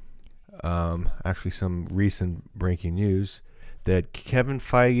yesterday. Actually, some recent breaking news that Kevin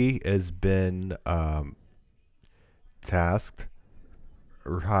Feige has been tasked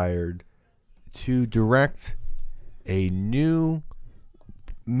or hired to direct a new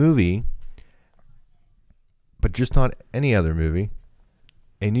movie, but just not any other movie,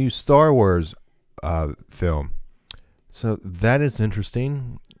 a new Star Wars film. So that is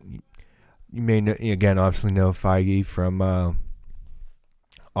interesting. You may know, again, obviously know Feige from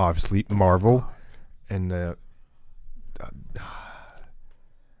obviously Marvel, and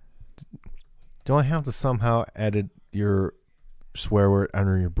do I have to somehow edit your swear word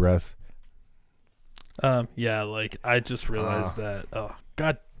under your breath? Yeah, like I just realized that. Oh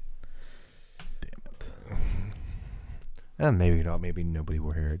God, damn it. Maybe not. Maybe nobody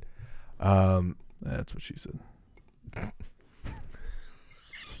will hear it. That's what she said.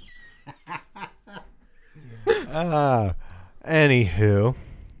 Anywho,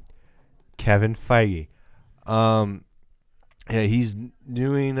 Kevin Feige. Yeah, he's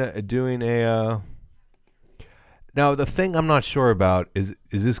doing a. Now the thing I'm not sure about is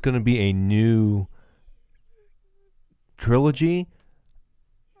this going to be a new trilogy,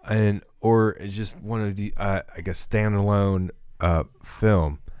 or is just one of the I guess standalone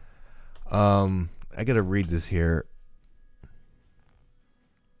film. I gotta read this here.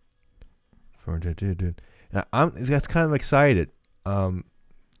 That's kind of excited. I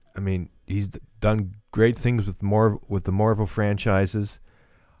mean, he's done great things with the Marvel franchises.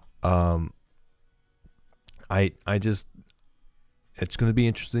 I just, it's going to be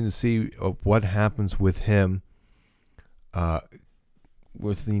interesting to see what happens with him,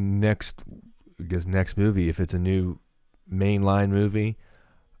 with the next movie. If it's a new mainline movie,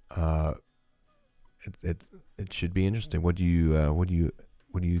 it should be interesting. What do you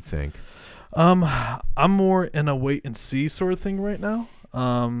think? I'm more in a wait and see sort of thing right now.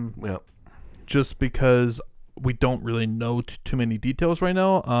 Yeah. Just because we don't really know too many details right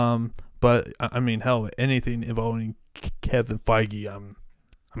now. But I mean, hell, anything involving Kevin Feige, I'm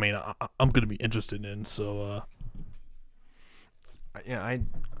gonna be interested in. So, yeah,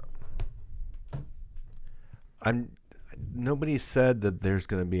 I'm. Nobody said that there's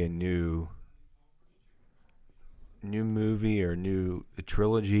gonna be a new movie or new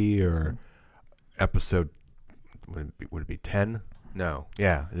trilogy or episode. Would it be 10? No.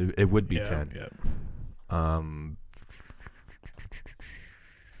 Yeah, it would be 10. Yeah.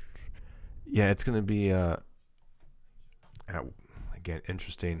 Yeah, it's gonna be again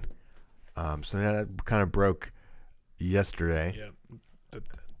interesting. So that kind of broke yesterday. Yeah.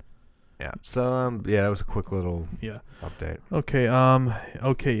 Yeah. So that was a quick little update. Okay.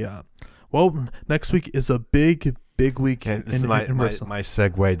 Okay. Yeah. Well, next week is a big week. This is my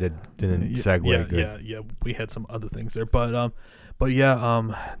segue that didn't segue good. Yeah. We had some other things there, but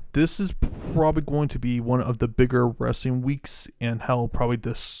this is probably going to be one of the bigger wrestling weeks, and how probably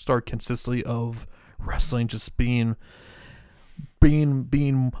the start consistently of wrestling just being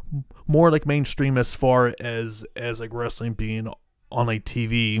more like mainstream as far as like wrestling being on like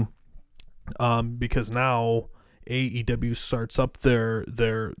TV, because now AEW starts up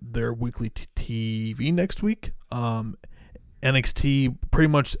their weekly TV next week. NXT pretty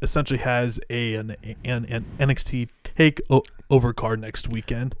much essentially has an NXT takeover card next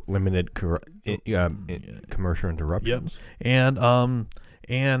weekend. Limited commercial interruptions. Yep.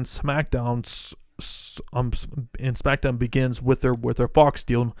 And SmackDown begins with their Fox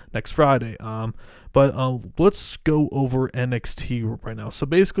deal next Friday. But let's go over NXT right now. So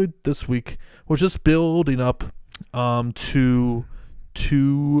basically, this week we're just building up to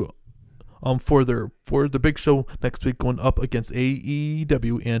for the big show next week, going up against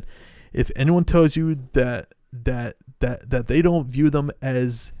AEW. And if anyone tells you that they don't view them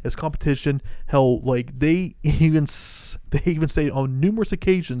as competition, hell, like they even say on numerous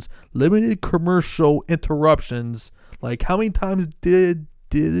occasions, limited commercial interruptions. Like, how many times did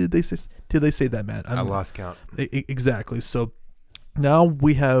they say that, Matt? I lost count. Exactly. So now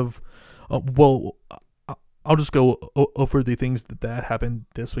we have I'll just go over the things that happened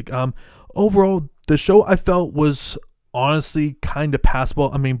this week. Overall, the show I felt was honestly kind of passable.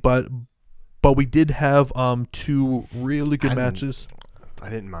 I mean, but we did have two really good matches. I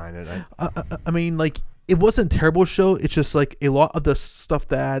didn't mind it. I mean, like, it wasn't a terrible show. It's just like a lot of the stuff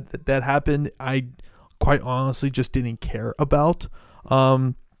that happened, I quite honestly just didn't care about.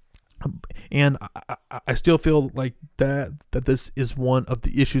 And I still feel like that this is one of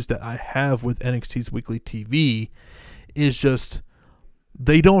the issues that I have with NXT's weekly TV, is just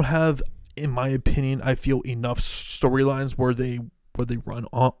they don't have, in my opinion, I feel enough storylines where they run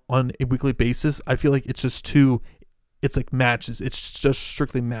on a weekly basis. I feel like it's just it's like matches. It's just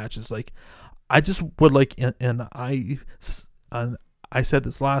strictly matches. Like, I just would like, and I said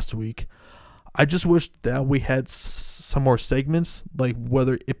this last week, I just wish that we had some more segments, like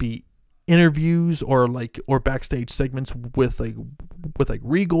whether it be interviews or backstage segments with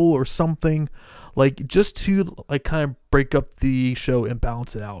Regal or something, like, just to like kind of break up the show and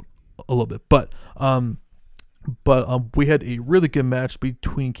balance it out a little bit. But we had a really good match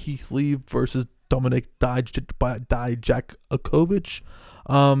between Keith Lee versus Dominik Dijakovic.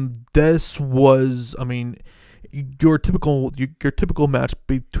 This was, I mean, your typical match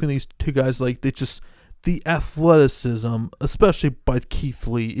between these two guys. Like, they just, the athleticism, especially by Keith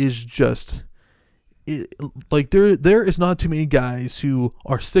Lee, is just, like, there is not too many guys who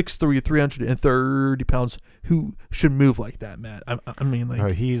are 6'3", 330 pounds who should move like that, Matt. I mean,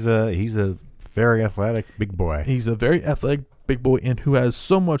 like, he's a very athletic big boy. He's a very athletic big boy, and who has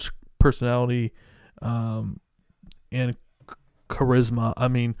so much personality, and charisma. I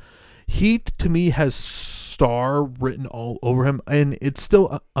mean, he, to me, has star written all over him, and it's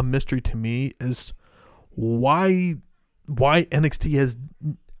still a mystery to me as why NXT has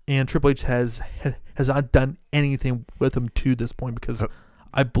and Triple H has not done anything with him to this point, because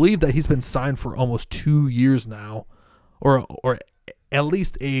I believe that he's been signed for almost 2 years now, or at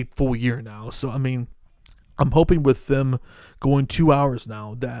least a full year now. So, I mean, I'm hoping with them going 2 hours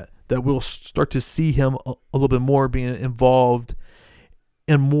now that we'll start to see him a little bit more being involved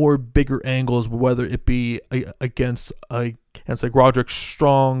in more bigger angles, whether it be against like Roderick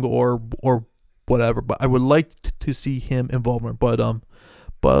Strong or whatever. But I would like to see him involved more.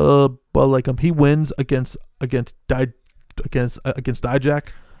 But like, he wins against Dijak.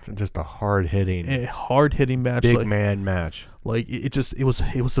 Just a hard hitting match, big like, man match. Like, it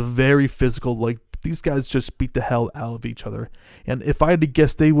was a very physical. Like, these guys just beat the hell out of each other. And if I had to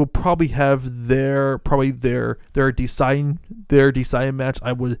guess, they will probably have their deciding match,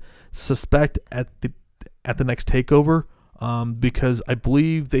 I would suspect, at the next takeover, because I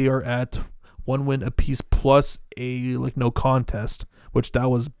believe they are at 1 win apiece plus a no contest, which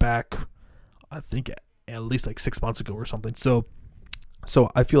that was back, I think, at least like 6 months ago or something. So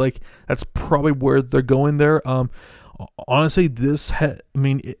I feel like that's probably where they're going there. Honestly,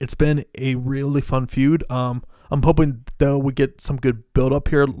 it's been a really fun feud. I'm hoping that we get some good build up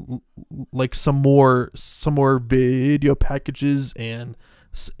here, like some more video packages and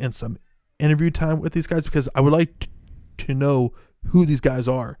some interview time with these guys, because I would like to know who these guys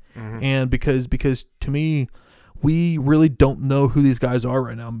are. Mm-hmm. And because to me, we really don't know who these guys are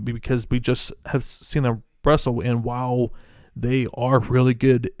right now, because we just have seen them wrestle, and while they are really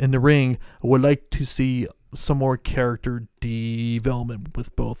good in the ring, I would like to see some more character development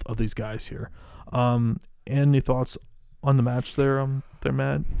with both of these guys here. Any thoughts on the match there,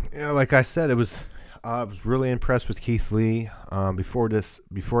 Matt? Yeah, like I said, I was really impressed with Keith Lee. Before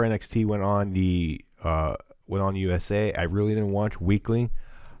NXT went on USA, I really didn't watch weekly.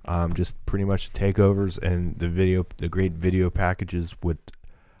 Just pretty much the takeovers and the great video packages would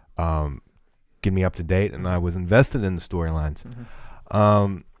get me up to date, and I was invested in the storylines.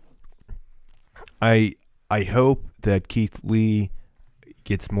 Mm-hmm. I hope that Keith Lee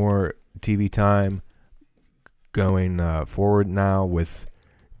gets more TV time going forward now with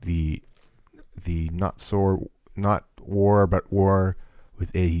the not war but war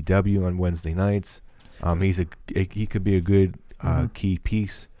with AEW on Wednesday nights. He could be a good key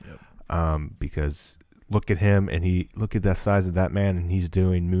piece. Yep. Because look at him, and look at the size of that man, and he's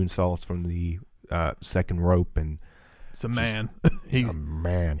doing moonsaults from the second rope, and he's a man. He's a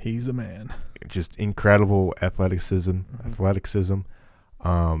man. He's a man. Just incredible athleticism.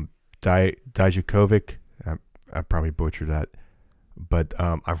 Dijakovic, I probably butchered that, but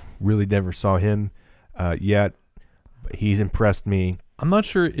I really never saw him yet. But he's impressed me. I'm not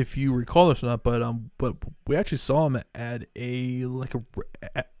sure if you recall this or not, but we actually saw him at a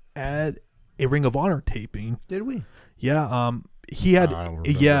Ring of Honor taping. Did we? Yeah. He had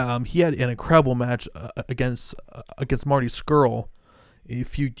an incredible match against Marty Scurll a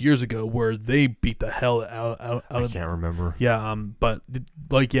few years ago, where they beat the hell out I can't remember. Yeah. But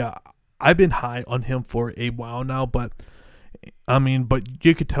like, yeah, I've been high on him for a while now, but but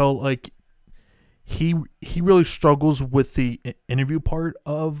you could tell like he really struggles with the interview part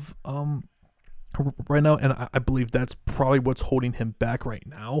of right now, and I believe that's probably what's holding him back right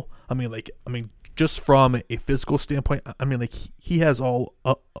now. Just from a physical standpoint, he has all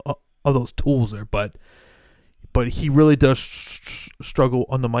of those tools there, but he really does struggle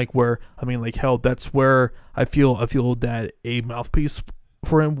on the mic. Where hell, that's where I feel that a mouthpiece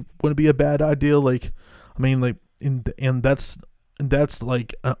for him wouldn't be a bad idea. And that's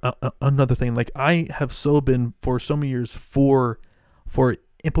like another thing. Like I have been for so many years for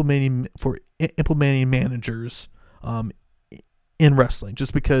implementing managers in wrestling,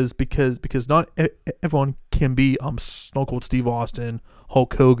 just because not everyone can be Stone Cold Steve Austin,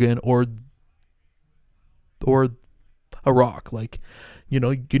 Hulk Hogan, or a Rock. Like, you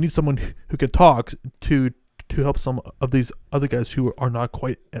need someone who can talk to help some of these other guys who are not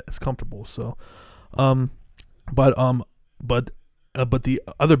quite as comfortable. So but the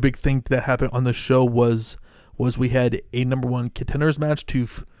other big thing that happened on the show was we had a number one contenders match to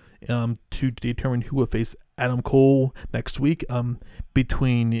determine who will face Adam Cole next week,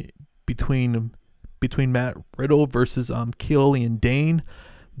 between Matt Riddle versus Killian Dane.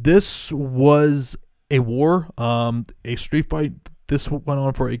 This was a war, a street fight. This went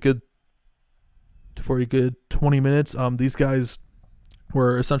on for a good 20 minutes. These guys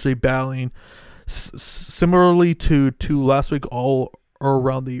were essentially battling similarly to last week, all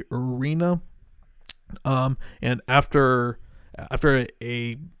around the arena. And after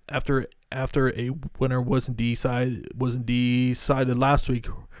a winner wasn't decided last week,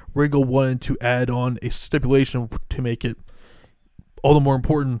 Regal wanted to add on a stipulation to make it all the more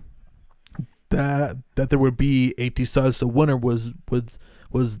important that there would be a decision. The winner was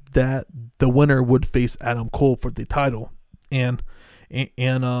that the winner would face Adam Cole for the title, and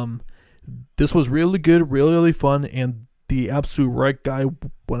this was really good, really fun, and the absolute right guy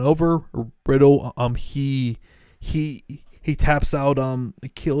went over. Riddle, he taps out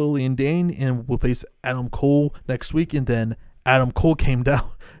Killian Dane and will face Adam Cole next week, and then Adam Cole came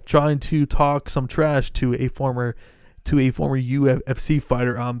down trying to talk some trash to a former UFC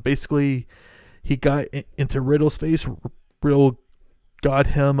fighter. Basically, he got into Riddle's face. Riddle got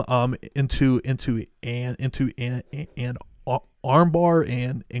him into an armbar,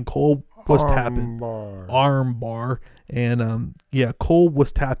 and Cole was tapping armbar, and Cole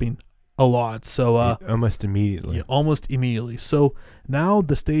was tapping a lot. So almost immediately. So now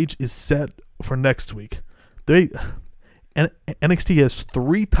the stage is set for next week. NXT has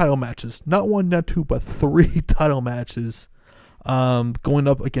 3 title matches, not 1, not 2, but 3 title matches, going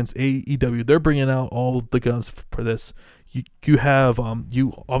up against AEW. They're bringing out all the guns for this. You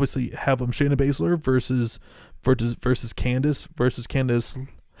obviously have Shayna Baszler versus Candice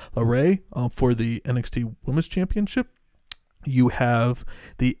LeRae for the NXT Women's Championship. You have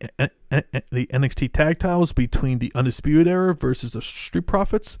the NXT tag titles between the Undisputed Era versus the Street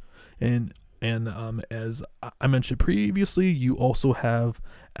Profits, and as I mentioned previously, you also have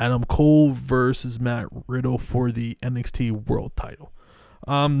Adam Cole versus Matt Riddle for the NXT World Title.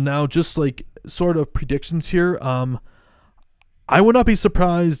 Now, just like sort of predictions here, I would not be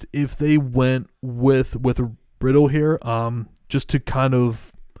surprised if they went with Riddle here, just to kind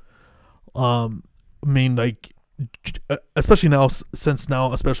of, especially now,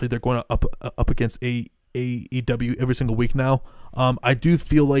 especially they're going up against AEW every single week now. I do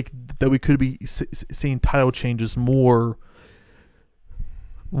feel like that we could be seeing title changes more.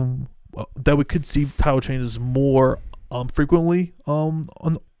 That we could see title changes more frequently on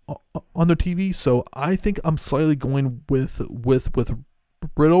the TV. So I think I'm slightly going with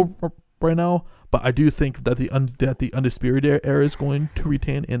Riddle right now, but I do think that the Undisputed Era is going to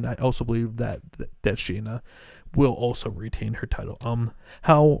retain, and I also believe that Shayna will also retain her title.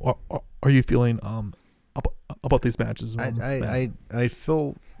 How are you feeling about these matches? I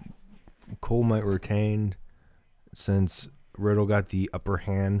feel Cole might retain, since Riddle got the upper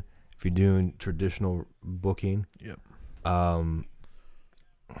hand if you're doing traditional booking. Yep. I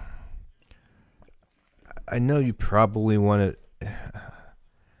know you probably want to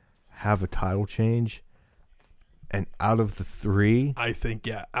have a title change, and out of the 3, I think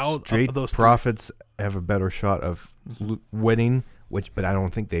out Street of those Profits have a better shot of winning, but I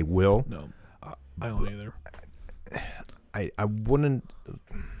don't think they will. No, I don't either. I wouldn't.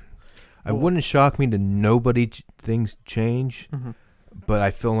 It wouldn't shock me to nobody things change, but I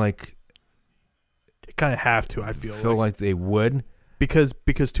feel like they kind of have to. I feel like they would, because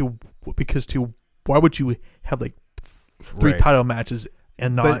why would you have like 3 title matches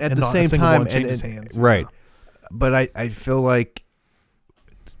and not, but at and the not same a single time one changes hands? Right. But I feel like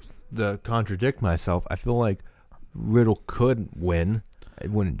to contradict myself, I feel like Riddle could win. It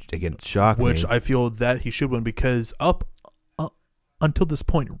wouldn't against shock me. Which I feel that he should win because up until this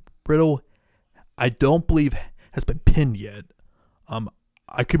point, Riddle, I don't believe has been pinned yet.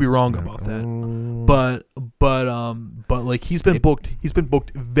 I could be wrong about that, but like he's been booked. He's been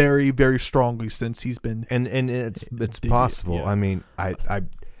booked very, very strongly since he's been. And it's possible. Yeah. I mean,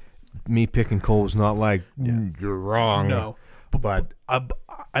 me picking Cole is not like you're wrong. No, but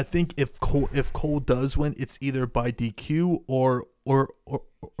I think if Cole does win, it's either by DQ or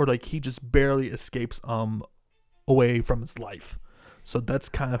like he just barely escapes away from his life. So that's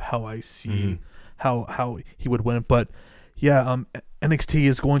kind of how I see how he would win. But yeah, NXT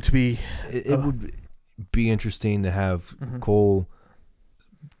is going to be. It would be interesting to have Cole,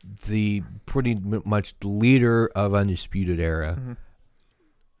 the pretty much leader of Undisputed Era,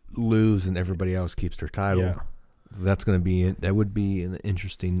 lose and everybody else keeps their title. Yeah. That would be an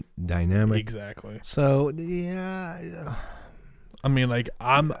interesting dynamic. Exactly. So yeah, I mean, like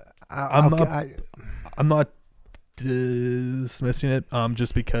I'm not dismissing it.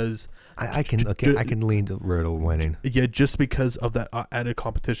 Just because I can lean to Riddle winning. Yeah, just because of that added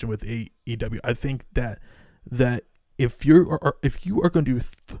competition with AEW. I think that if you are going to do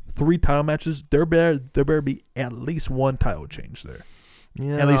 3 title matches, there better be at least one title change there.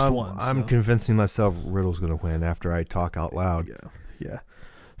 Yeah, at least one. I'm convincing myself Riddle's going to win after I talk out loud. Yeah.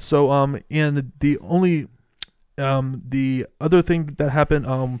 So and the only the other thing that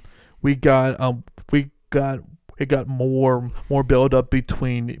happened, we got more build up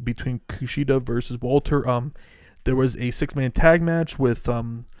between Kushida versus Walter. There was a 6-man tag match with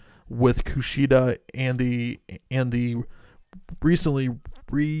Kushida and the recently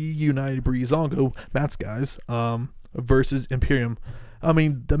reunited Breezango Matt's guys versus Imperium. I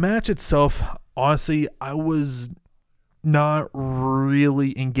mean, the match itself, honestly, I was not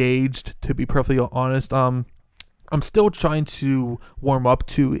really engaged, to be perfectly honest. I'm still trying to warm up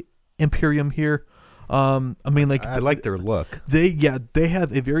to Imperium here. I mean, like, I like their look. They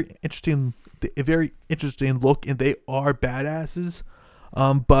have a very interesting look, and they are badasses.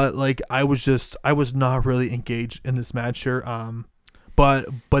 But like, I was not really engaged in this match here. But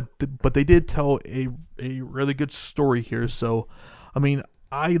they did tell a really good story here. So, I mean,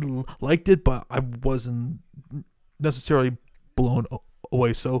 I liked it, but I wasn't necessarily blown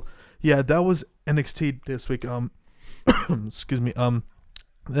away. So, yeah, that was NXT this week. Excuse me.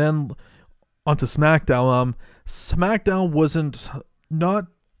 Then onto SmackDown. SmackDown wasn't not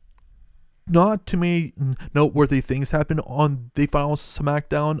too many noteworthy things happened on the final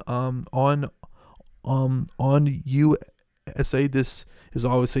SmackDown. On USA. This is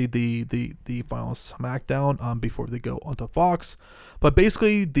obviously the final SmackDown before they go onto Fox. But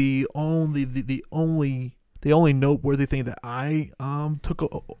basically, the only noteworthy thing that I took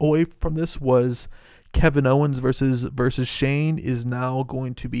away from this was Kevin Owens versus Shane is now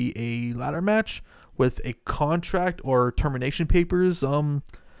going to be a ladder match with a contract or termination papers above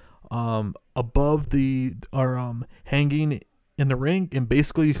hanging in the ring, and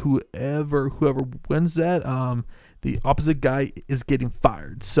basically whoever wins that, the opposite guy is getting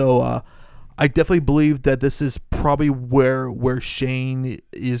fired. So I definitely believe that this is probably where Shane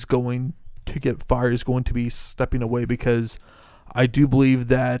is going to get fired, is going to be stepping away, because I do believe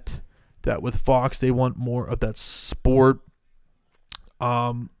that with Fox they want more of that sport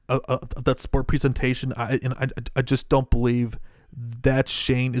of that sport presentation. I just don't believe that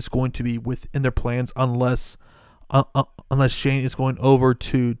Shane is going to be within their plans unless Shane is going over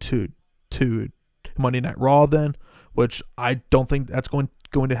to Monday Night Raw then, which I don't think that's going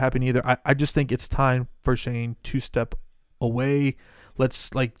to happen either. I just think it's time for Shane to step away. Let's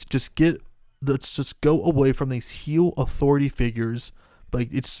just go away from these heel authority figures. Like,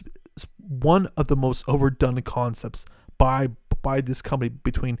 it's one of the most overdone concepts by this company,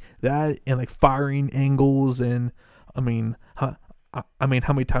 between that and like firing angles, and I mean how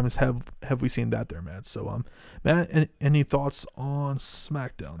many times have we seen that there, Matt? So Matt, any thoughts on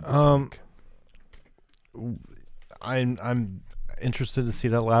SmackDown this week? I'm interested to see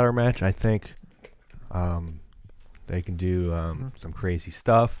that ladder match. I think they can do some crazy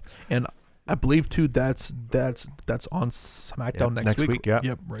stuff, and I believe too that's on SmackDown next week. Yeah.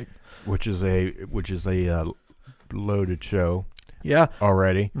 Yep. Right. Which is a loaded show. Yeah.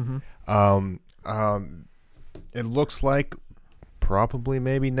 Already. It looks like probably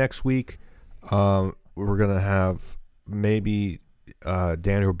maybe next week we're gonna have maybe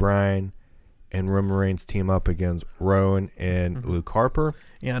Daniel Bryan and Roman Reigns team up against Rowan and Luke Harper.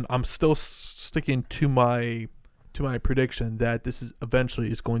 And I'm still sticking to my prediction that this is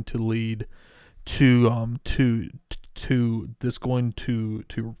eventually is going to lead to this going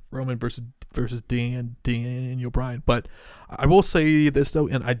to Roman versus Daniel Bryan. But I will say this though,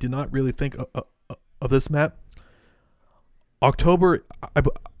 and I did not really think of this, Matt. October,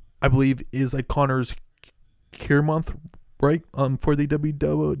 I believe, is like Connor's cure month, right? For the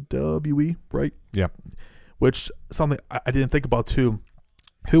WWE, right? Yeah. Which something I didn't think about too.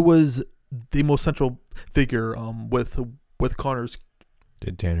 Who was the most central figure with Connor's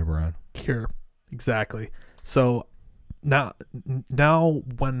Did Daniel Bryan. cure? Exactly. So now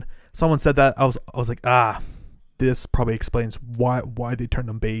when someone said that, I was like, this probably explains why they turned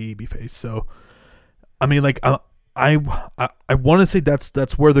him babyface. So I mean, like I want to say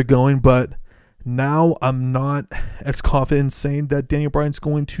that's where they're going, but now I'm not as confident saying that Daniel Bryan's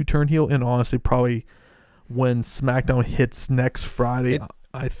going to turn heel. And honestly, probably when SmackDown hits next Friday,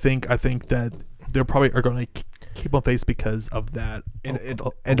 I think that they probably are going to keep on face because of that.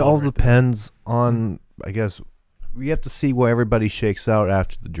 And all depends on, I guess, we have to see where everybody shakes out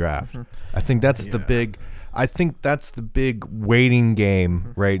after the draft. Mm-hmm. I think that's the big waiting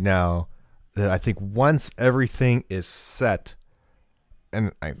game right now. That I think once everything is set,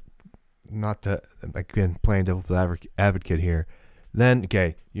 and again playing devil's advocate here, then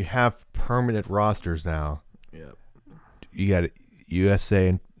okay, you have permanent rosters now. Yep. You got USA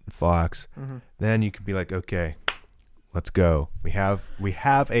and Fox. Mm-hmm. Then you can be like, okay, let's go. We have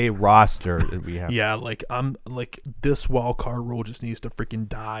a roster that we have. Yeah, like this wild card rule just needs to freaking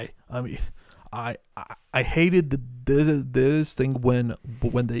die. I mean, I hated this thing when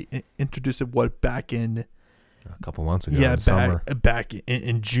they introduced it back in a couple months ago. Yeah, in summer. back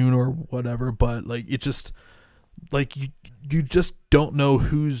in June or whatever. But like it just like you just don't know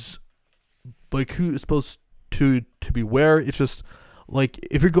who is supposed to be where. It's just like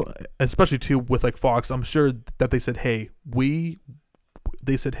if you're going, especially too with like Fox, I'm sure that they said, hey, we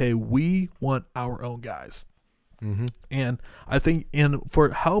want our own guys. Mm-hmm. And I think for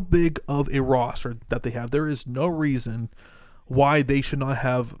how big of a roster that they have, there is no reason why they should not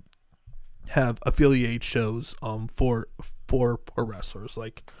have affiliate shows for wrestlers.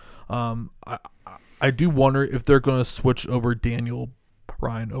 Like I do wonder if they're going to switch over Daniel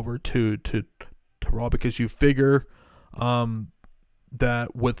Bryan over to Raw, because you figure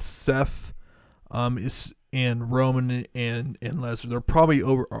that with Seth and Roman and Lesnar, they're probably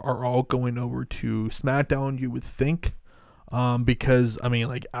are all going over to SmackDown, you would think, because I mean,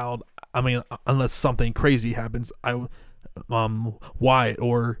 like unless something crazy happens, Wyatt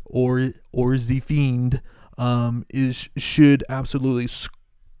or The Fiend should absolutely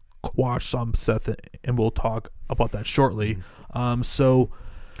squash Seth, and we'll talk about that shortly. So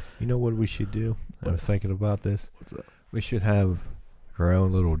you know what we should do? I was thinking about this. What's that? We should have our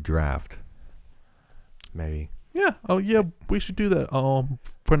own little draft. Maybe. Yeah. Oh, yeah. We should do that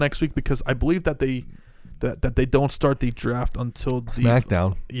for next week, because I believe that they don't start the draft until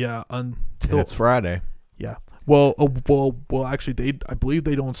SmackDown. Yeah, until and it's Friday. Yeah. Well. Actually, I believe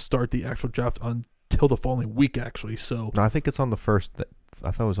they don't start the actual draft until the following week. Actually, so No, I think it's on the first. I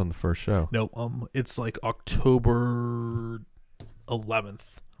thought it was on the first show. no. It's like October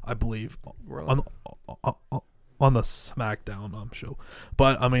 11th, I believe, on the SmackDown show.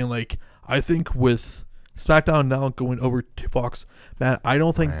 But I mean, like, I think with SmackDown now going over to Fox, man, I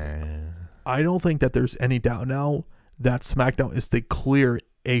don't think that there's any doubt now that SmackDown is the clear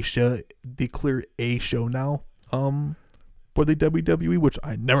A show now for the WWE, which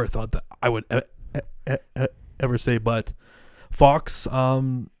I never thought that I would ever say. But Fox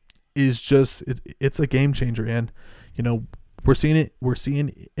is just it's a game changer, and you know we're seeing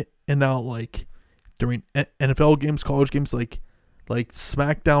it now, like during NFL games, college games, like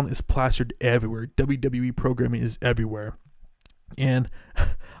SmackDown is plastered everywhere. WWE programming is everywhere. And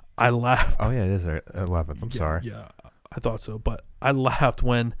I laughed. Oh, yeah, it is 11th. I'm sorry. Yeah, I thought so. But I laughed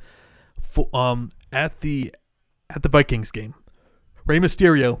when at the Vikings game, Rey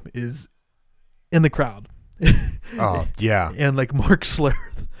Mysterio is in the crowd. Oh, yeah. And like Mark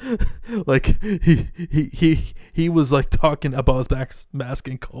Schlereth, like he was like talking about his mask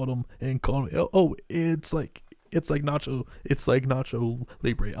and called him oh, it's like Nacho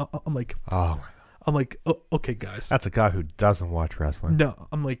Libre. I'm like, oh, oh, okay, guys. that's a guy who doesn't watch wrestling. No,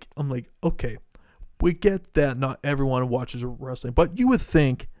 I'm like, okay, we get that not everyone watches wrestling, but you would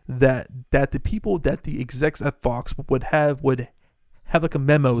think that the people, that the execs at Fox would have like a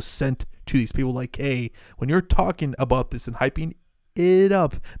memo sent to these people, like, hey, when you're talking about this and hyping it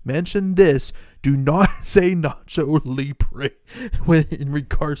up, mention this. Do not say Nacho Libre when in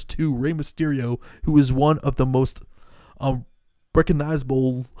regards to Rey Mysterio, who is one of the most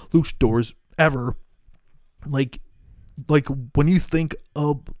recognizable luchadors ever. Like, like when you think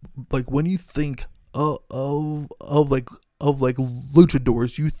of like luchadors,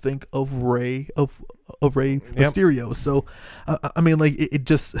 you think of Rey Mysterio. So I mean, like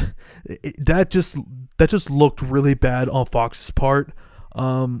that just looked really bad on Fox's part.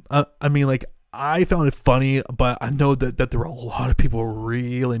 I mean, like, I found it funny, but I know that there were a lot of people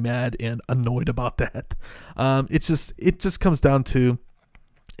really mad and annoyed about that. It just comes down to,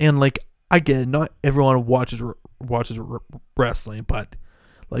 and like, I get it, not everyone watches wrestling, but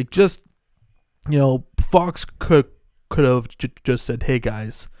like, just, you know, Fox could have just said, hey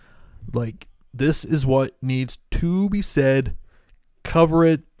guys, like, this is what needs to be said, cover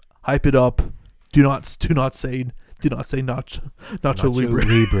it, hype it up, do not say Nacho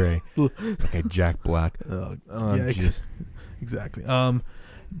Libre. Okay, Jack Black. Yeah, exactly.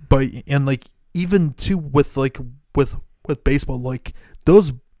 But and like, even too with baseball, like,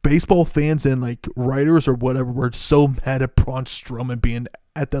 those baseball fans and like writers or whatever were so mad at Braun Strowman being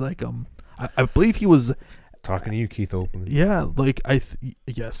at that, like, I believe he was talking to you, Keith Oakland. Yeah, like,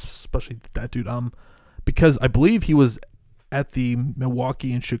 yes, especially that dude. Because I believe he was at the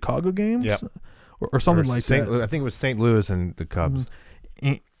Milwaukee and Chicago games. Yep. Or something like that. I think it was St. Louis and the Cubs.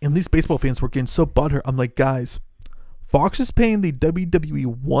 And these baseball fans were getting so butthurt. I'm like, guys, Fox is paying the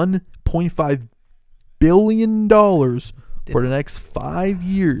WWE $1.5 billion for the next 5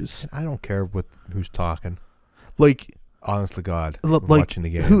 years. I don't care who's talking. Like, honest to God, like, watching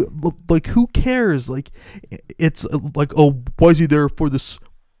the game. Who cares? Like, it's like, oh, why is he there for this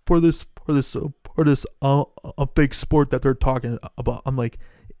a big sport that they're talking about? I'm like,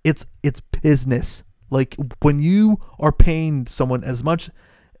 it's business. Like, when you are paying someone as much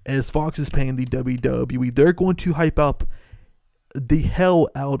as Fox is paying the WWE, they're going to hype up the hell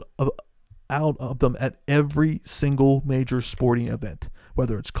out of them at every single major sporting event,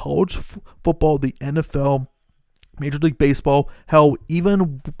 whether it's college football, the NFL, Major League Baseball, hell,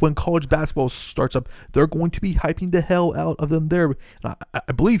 even when college basketball starts up, they're going to be hyping the hell out of them there. And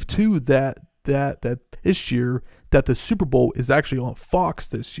I believe too that this year that the Super Bowl is actually on Fox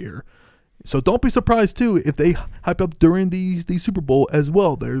this year. So don't be surprised too if they hype up during the Super Bowl as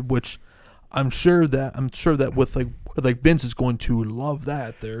well there, which I'm sure that with like Vince is going to love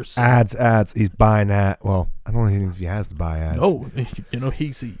that. There's ads. He's buying that. Well, I don't think he has to buy ads. No, you know,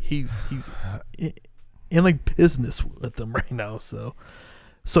 he's in like business with them right now. So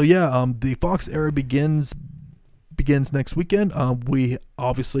yeah, the Fox era begins next weekend. We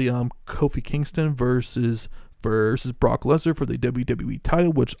obviously Kofi Kingston versus Brock Lesnar for the WWE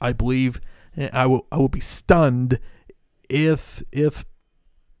title, which I believe, I will be stunned if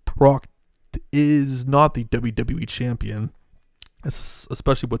Brock is not the WWE champion,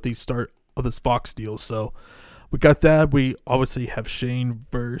 especially with the start of this Fox deal. So we got that. We obviously have Shane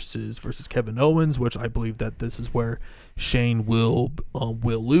versus Kevin Owens, which I believe that this is where Shane will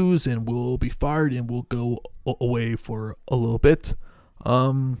lose and will be fired and will go away for a little bit.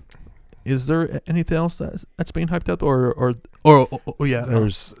 Is there anything else that's being hyped up or yeah?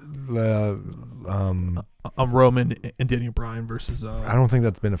 There's Roman and Daniel Bryan versus. I don't think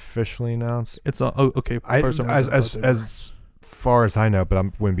that's been officially announced. It's okay. As far as I know, but I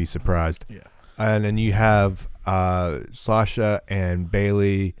wouldn't be surprised. Yeah. And then you have Sasha and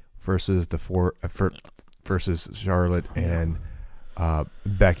Bailey versus versus Charlotte and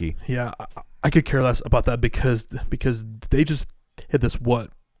Becky. Yeah, I could care less about that because they just hit this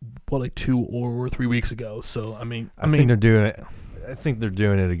like 2 or 3 weeks ago. So I mean think they're doing it. I think they're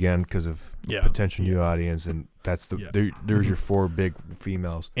doing it again because of potential new audience, and that's there's your 4 big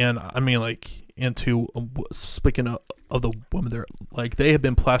females. And I mean, like, into speaking of the women, there, like, they have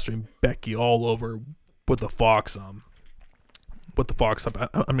been plastering Becky all over with the Fox stuff.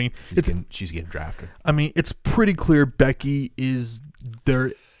 I mean, she's getting drafted. I mean, it's pretty clear Becky is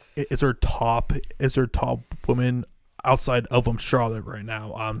her top woman outside of Charlotte right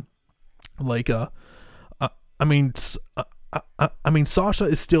now. I mean, Sasha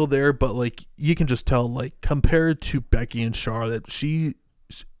is still there, but like, you can just tell, like, compared to Becky and Charlotte, she's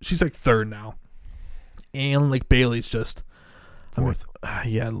like 3rd now, and like Bailey's just 4th.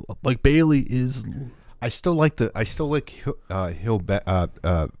 Like Bailey is. I still like Bailey.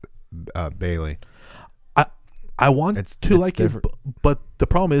 I want to like different. It, but the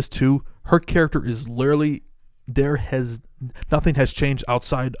problem is too, her character is literally nothing has changed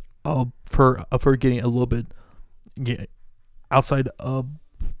outside of her getting a little bit. Yeah, outside of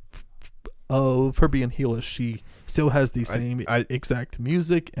her being heelish, she still has the same exact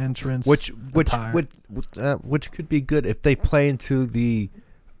music, entrance, which could be good if they play into the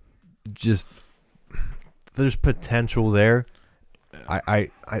just. There's potential there. I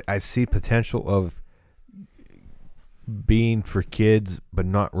see potential of being for kids, but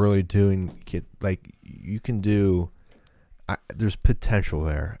not really doing kid. Like you can do. There's potential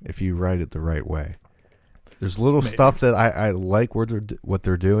there if you write it the right way. There's little stuff that I like what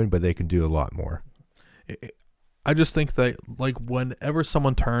they're doing, but they can do a lot more. I just think that like whenever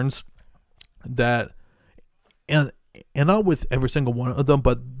someone turns that, and not with every single one of them,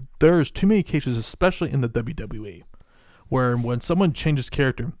 but there's too many cases, especially in the WWE, where when someone changes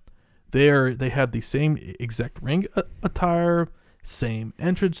character, they have the same exact ring attire, same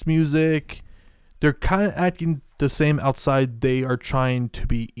entrance music. They're kind of acting the same outside. They are trying to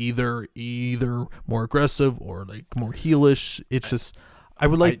be either more aggressive or like more heelish. It's just I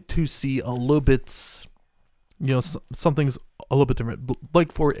would like to see a little bit, something's a little bit different.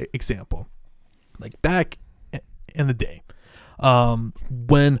 Like for example, like back in the day,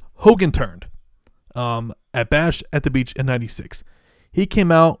 when Hogan turned, at Bash at the Beach in '96, he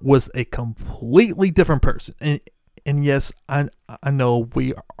came out was a completely different person. And yes, I know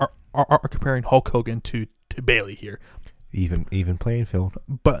we are comparing Hulk Hogan to Bailey here. Even playing field.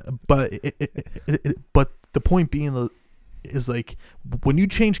 But the point being is like when you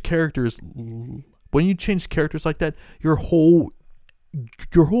change characters like that, your whole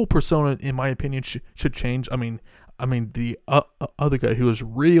persona, in my opinion, should change. I mean the other guy who was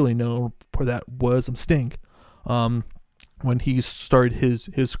really known for that was Sting. When he started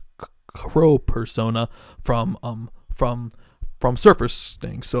his Crow persona from Surfer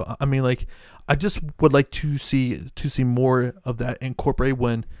Sting. So I mean, like, I just would like to see more of that incorporate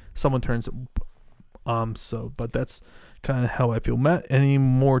when someone turns. But that's kind of how I feel. Matt, any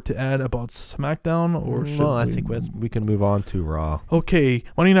more to add about SmackDown, or should I think we can move on to Raw. Okay,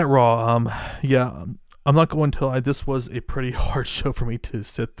 Monday Night Raw. Yeah, I'm not going to. This was a pretty hard show for me to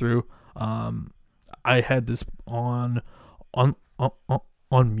sit through. I had this on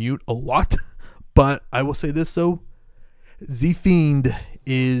mute a lot, but I will say this though. The Fiend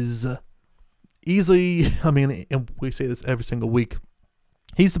is easily, I mean, and we say this every single week,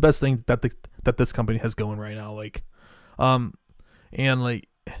 he's the best thing that this company has going right now. Like, and like,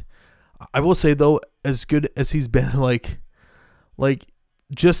 I will say though, as good as he's been, like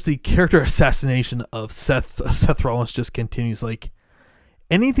just the character assassination of Seth Rollins just continues. Like,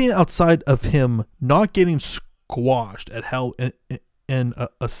 anything outside of him not getting squashed at Hell in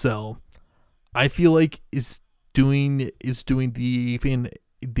a Cell, I feel like is doing the Fiend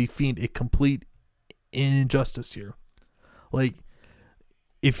a complete injustice here. Like,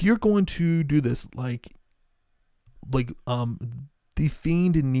 if you're going to do this, like the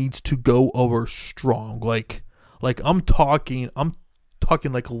Fiend needs to go over strong. Like I'm talking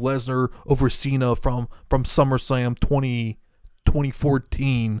like Lesnar over Cena from SummerSlam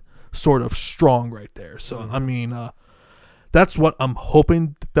 2014, sort of strong right there. So I mean, that's what I'm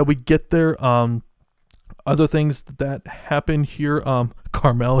hoping that we get there. Other things that happen here,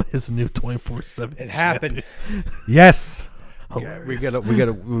 Carmella is a new 24/7. It happened. Yes. Hilarious. Yeah, we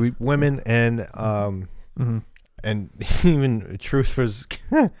got women and and even Truth was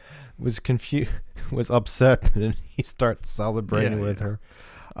confused, was upset, and he starts celebrating with her.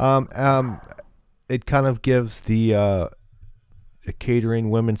 It kind of gives the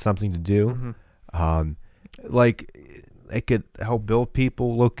catering women something to do. Like it could help build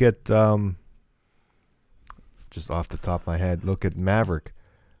people. Look at just off the top of my head, look at Maverick.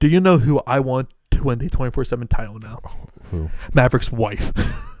 Do you know who I want to win the 24/7 title now? Who? Maverick's wife.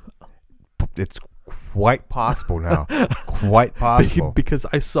 It's quite possible now. Quite possible. Because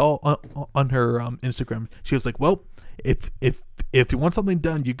I saw on her Instagram, she was like, "Well, if you want something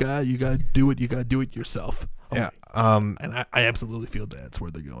done, you gotta do it. You gotta do it yourself." Yeah. And I absolutely feel that's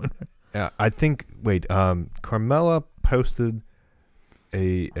where they're going. Yeah. I think. Wait. Carmella posted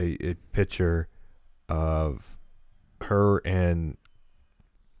a picture of her and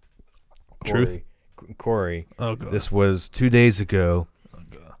Corey. Oh god. This was 2 days ago. Oh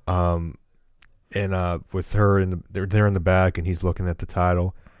god. And with her they're in the back, and he's looking at the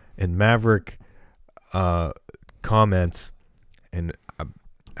title, and Maverick comments, and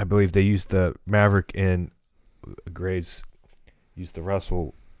I believe they used the Maverick and Graves used to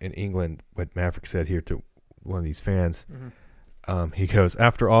wrestle in England. What Maverick said here to one of these fans. He goes,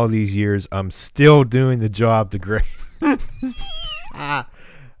 "After all these years, I'm still doing the job to Graves."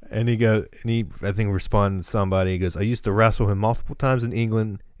 And he goes, I think responded to somebody. He goes, "I used to wrestle him multiple times in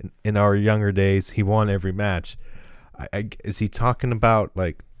England in our younger days. He won every match." Is he talking about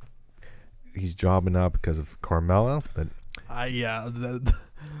like he's jobbing out because of Carmella? But yeah.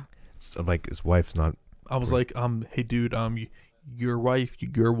 So like his wife's not. I was like, hey dude, your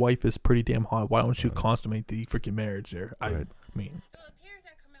wife is pretty damn hot. Why don't you consummate the freaking marriage there? I mean, So it appears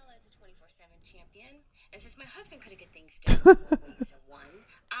that Carmella is a 24/7 champion, and since my husband couldn't get things done for weeks in one,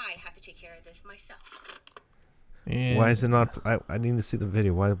 I have to take care of this myself. And, Why is it not? I need to see the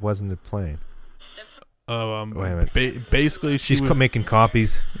video. Why wasn't it playing? Wait a minute. Basically, She's making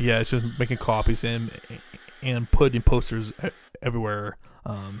copies. Yeah, she's making copies and putting posters everywhere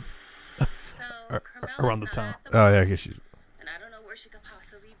around the town. Oh yeah, I guess she. And I don't know where she could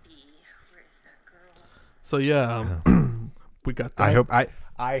possibly be. Where is that girl? So yeah, we got that.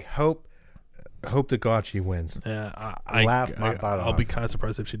 I hope that Gotchi wins. Yeah, I'll be kind of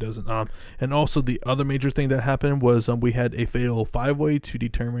surprised if she doesn't. And also the other major thing that happened was we had a fatal 5-way to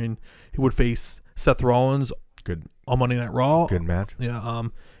determine who would face Seth Rollins. Good on Monday Night Raw. Good match. Yeah.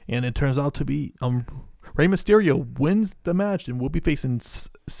 And it turns out to be Rey Mysterio wins the match and will be facing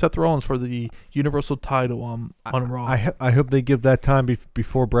Seth Rollins for the Universal title on Raw. I hope they give that time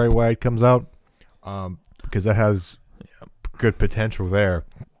before Bray Wyatt comes out, because that has good potential there.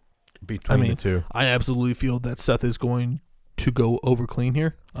 Between the two, I absolutely feel that Seth is going to go over clean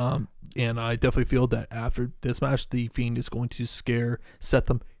here. And I definitely feel that after this match, the Fiend is going to scare Seth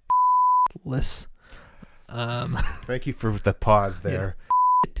them less. Thank you for the pause there.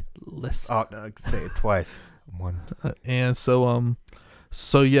 Less. Oh, no, say it twice. One. And so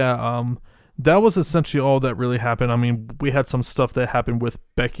that was essentially all that really happened. I mean, we had some stuff that happened with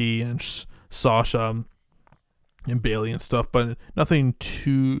Becky and Sasha and Bailey and stuff, but nothing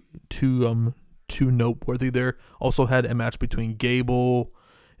too noteworthy there. Also had a match between Gable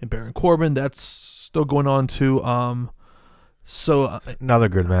and Baron Corbin. That's still going on too. Another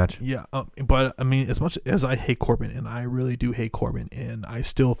good match. Yeah, but I mean, as much as I hate Corbin, and I really do hate Corbin, and I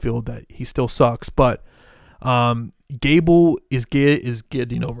still feel that he still sucks, but Gable is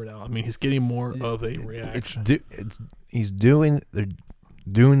getting over now. I mean, he's getting more of a reaction. He's doing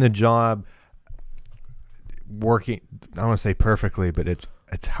the job. Working, I don't want to say perfectly, but it's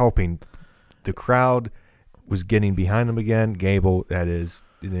helping. The crowd was getting behind him again. Gable, that is,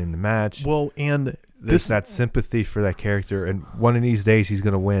 in the match. Well, and that sympathy for that character, and one of these days he's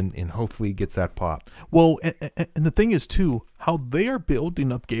going to win, and hopefully he gets that pop. Well, and the thing is too, how they are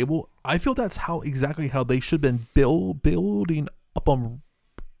building up Gable, I feel that's exactly how they should have been building up on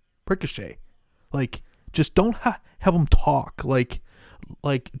Ricochet. Like, just don't have him talk. Like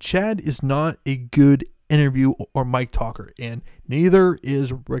Chad is not a good interview or mic talker, and neither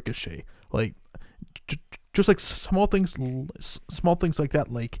is Ricochet. Like, just like small things like that.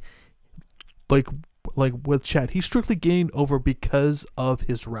 Like with Chad, he's strictly gained over because of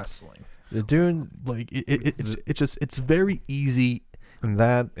his wrestling. They're doing it's very easy.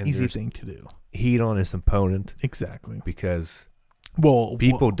 And easy thing to do. Heat on his opponent, exactly, because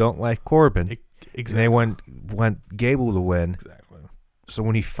people don't like Corbin. Exactly, and they want Gable to win. Exactly. So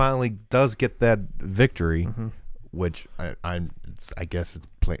when he finally does get that victory, which I guess it's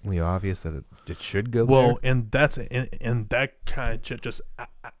blatantly obvious that it should go there. And that kind of just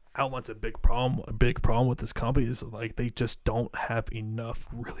outlines a big problem. A big problem with this company is like they just don't have enough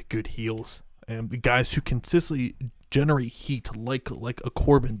really good heels and the guys who consistently generate heat like a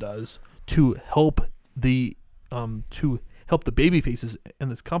Corbin does to help the baby faces in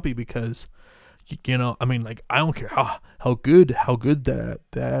this company, because I mean, like, I don't care how good that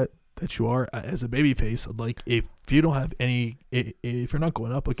you are as a babyface. Like, if you don't have if you're not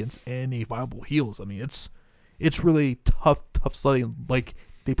going up against any viable heels, I mean, it's really tough sledding. Like,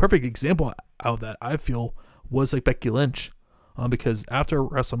 the perfect example out of that, I feel, was like Becky Lynch, because after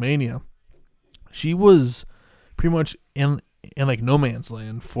WrestleMania, she was pretty much in like no man's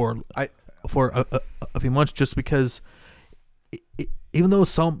land for a few months, just because. Even though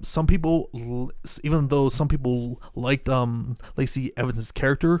some people liked Lacey Evans'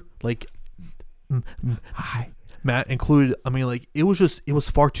 character, like Matt included, I mean, like, it was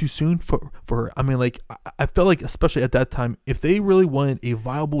far too soon for her. I mean, like, I felt like, especially at that time, if they really wanted a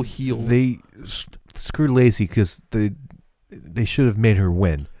viable heel, they screwed Lacey, because they should have made her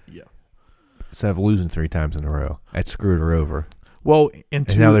win. Yeah. Instead of losing 3 times in a row, that screwed her over. Well, and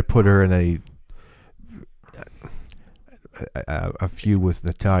now they put her in a feud with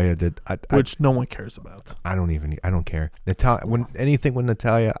Natalya which no one cares about. I don't care. Natalya, when anything with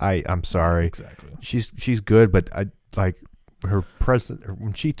Natalya, I'm sorry. Exactly. She's good, but I like her presence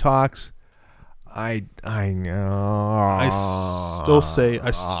when she talks. I still say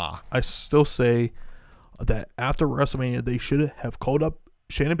that after WrestleMania they should have called up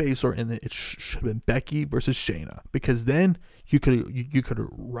Shayna Baszler, and it should have been Becky versus Shayna, because then you could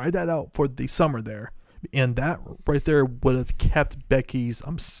ride that out for the summer there. And that right there would have kept Becky's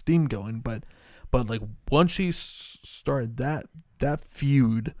steam going, but like once she started that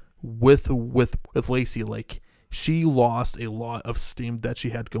feud with Lacey, like she lost a lot of steam that she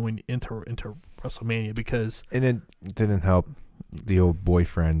had going into WrestleMania because And it didn't help the old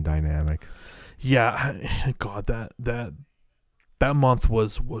boyfriend dynamic. yeah, God, that month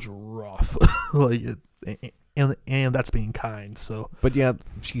was rough. Like and that's being kind. So But yeah,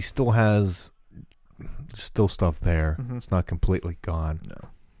 she still has stuff there. Mhm. It's not completely gone. no.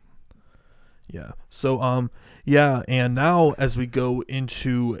 Yeah. So yeah, and now as we go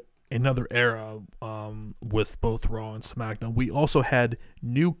into another era with both Raw and SmackDown, we also had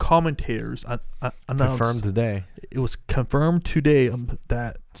new commentators announced. Confirmed today. It was confirmed today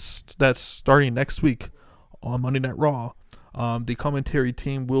that's starting next week on Monday Night Raw. The commentary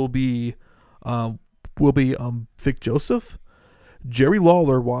team will be Vic Joseph, Jerry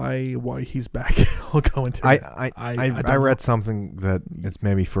Lawler. Why he's back on commentary? I read something that it's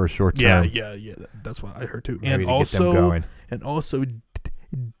maybe for a short Yeah, term. yeah. That's what I heard too. Maybe And to get them going. also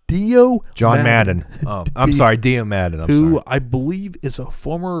Dio John Madden. Oh, I'm sorry, Dio Madden. who I believe is a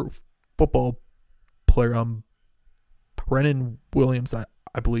former football player. Brennan Williams, I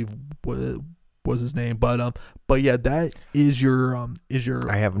believe was his name. But yeah, that is your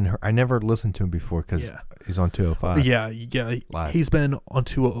I haven't heard, I never listened to him before because Yeah. he's on 205. yeah. Live. He's been on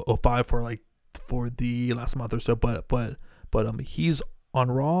 205 for the last month or so. But he's on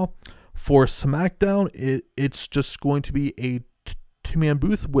Raw. For SmackDown, it's just going to be a two-man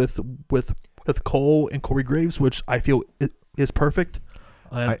booth with Cole and Corey Graves, which I feel is perfect.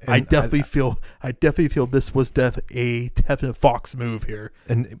 And I definitely feel this was a definite Fox move here.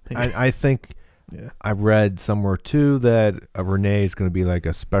 And I think Yeah. I read somewhere too that Renee is going to be like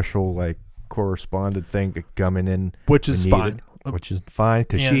a special like correspondent thing coming in, Which is when fine. needed, which is fine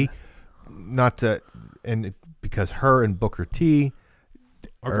because And- because her and Booker T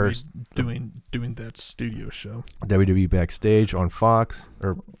Are or doing that studio show. WWE Backstage on Fox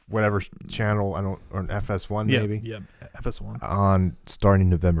or whatever channel, I don't, or on FS1 maybe. Yeah, FS1. On starting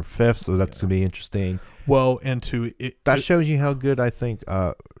November 5th, so that's Yeah. gonna be interesting. Well, and to it, That shows you how good I think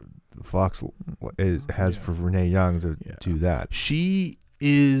Fox has for Renee Young to Yeah. do that. she's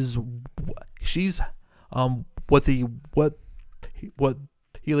what he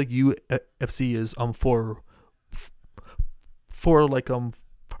like UFC is for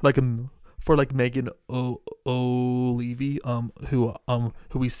Megan O'Leary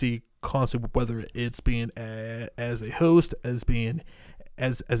who we see constantly, whether it's being as a host, as being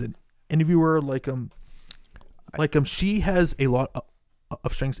as an interviewer, she has a lot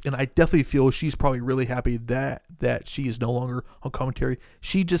of strengths, and I definitely feel she's probably really happy that she is no longer on commentary.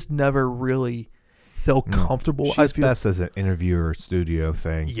 She just never really felt No. comfortable. She's I feel best as an interviewer studio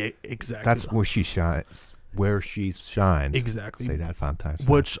thing. yeah, exactly. That's where she shines. Where she shines. exactly. Say that 5 times.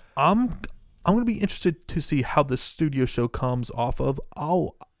 Which I'm gonna be interested to see how this studio show comes off of.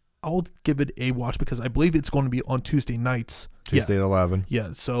 I'll give it a watch because I believe it's going to be on Tuesday nights. Tuesday at 11.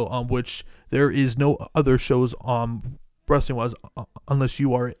 Yeah. So which there is no other shows wrestling wise unless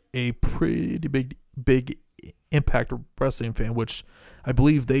you are a pretty big Impact Wrestling fan, which I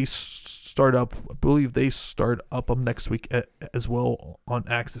believe they start up. Next week as well on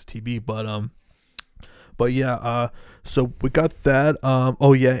Access TV. But yeah, so we got that.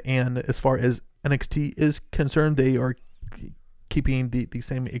 Oh yeah, and as far as NXT is concerned, they are keeping the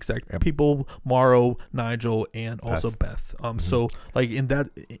same exact people: Morrow, Nigel, and also Beth. So like in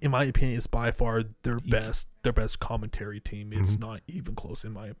my opinion, is by far their best commentary team. It's not even close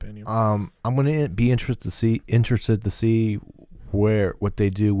in my opinion. I'm gonna be interested to see what they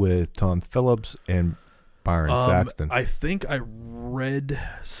do with Tom Phillips and Byron Saxton. I think I read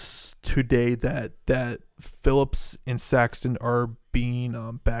today that Phillips and Saxton are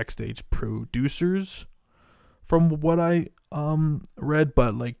being backstage producers, from what I read,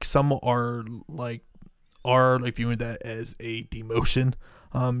 but like some are viewing that as a demotion,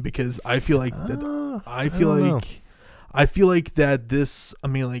 because I feel like I feel like that this. I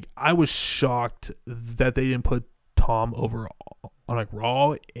mean, like I was shocked that they didn't put Tom over on like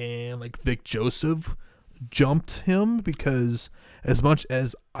Raw, and like Vic Joseph jumped him, because as much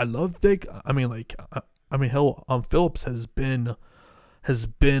as I love Vic, hell, Phillips has been on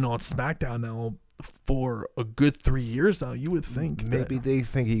SmackDown now for a good 3 years now. You would think maybe they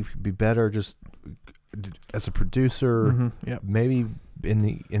think he could be better just as a producer. Maybe in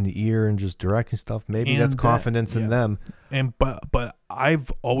the ear and just directing stuff. Maybe And that's confidence in them. And but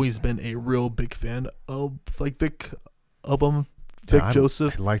I've always been a real big fan of like Vic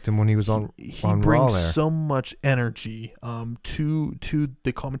Joseph. I liked him when he was on He Raw brings there. so much energy to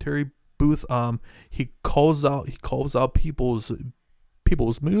the commentary booth. He calls out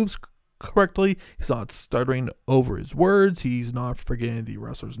people's moves correctly. He's not stuttering over his words. He's not forgetting the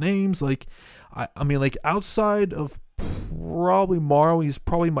wrestlers' names. Like, I mean, like, outside of probably Morrow, he's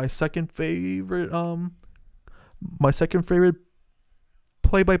probably my second favorite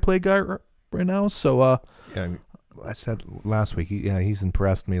play-by-play guy right now. So Yeah, I said last week. He's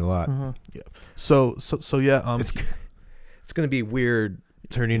impressed me a lot. yeah. So yeah. It's going to be weird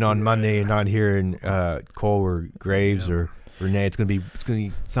turning on Monday and not hearing Cole or Graves or Renee. It's going to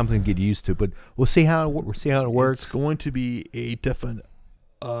be something to get used to. But we'll see how it works. It's going to be a different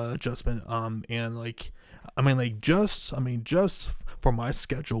adjustment. And like, I mean, just for my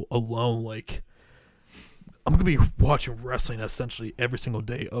schedule alone, like, I'm gonna be watching wrestling essentially every single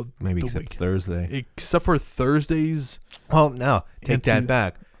day of Maybe the except week, Thursday. except for Thursdays. Well, no, take that Into-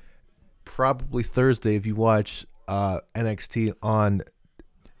 back. Probably Thursday if you watch NXT on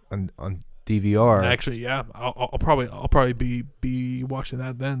DVR. Actually, yeah, I'll probably be watching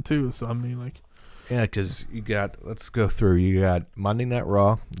that then too. So I mean, like, Yeah, because you got. Let's go through. You got Monday Night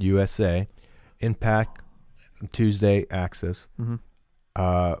Raw, USA, Impact, Tuesday, Access.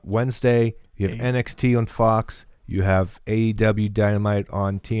 Wednesday, you have NXT on Fox. You have AEW Dynamite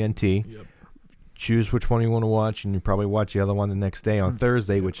on TNT. yep. Choose which one you want to watch, and you probably watch the other one the next day on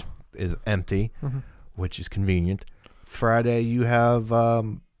Thursday, which is empty, which is convenient. Friday, you have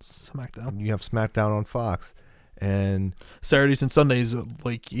SmackDown. You have SmackDown on Fox, and Saturdays and Sundays, there could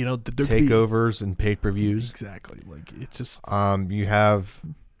be- takeovers and pay-per-views. Exactly. Like, it's just You have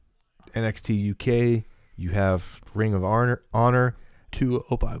NXT UK. You have Ring of Honor,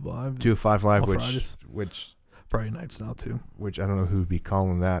 205 Live. 205 Live, On which Fridays. which Friday nights now too. which I don't know who would be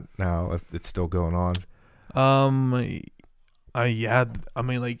calling that now if it's still going on. Yeah, I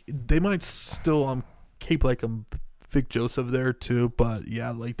mean, like, they might still keep like Vic Joseph there too, but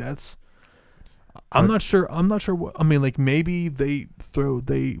yeah, like, that's. I'm not sure what. I mean, like, maybe they throw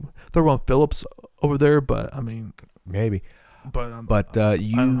on Phillips over there, but I mean, Maybe, but but I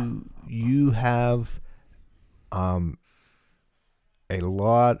don't you have a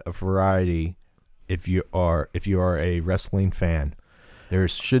lot of variety if you are a wrestling fan. There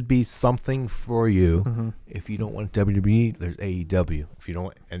should be something for you. If you don't want WWE, there's AEW. If you don't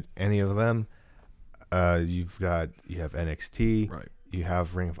want any of them, you have NXT, right, you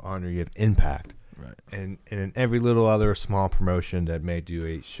have Ring of Honor, you have Impact, right, and in every little other small promotion that may do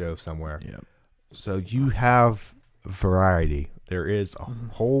a show somewhere. yeah. So you have variety. There is a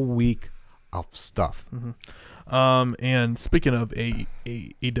whole week of stuff. And speaking of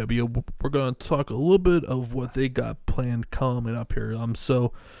AEW, we're going to talk a little bit of what they got planned coming up here.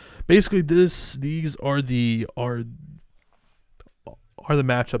 So basically, these are the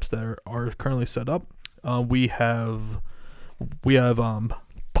matchups that are currently set up. We have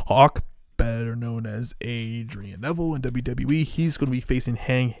Pac, better known as Adrian Neville in WWE. He's going to be facing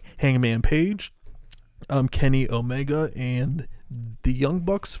Hangman Page, Kenny Omega, and the Young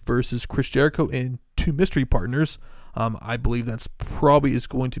Bucks versus Chris Jericho and two mystery partners. I believe that's probably is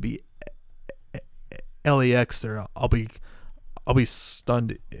going to be LAX there. I'll be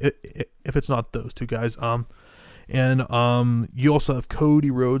stunned if it's not those two guys. And you also have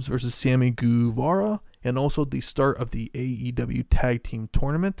Cody Rhodes versus Sammy Guevara, and also the start of the AEW Tag Team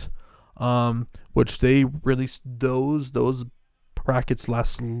Tournament, which they released those brackets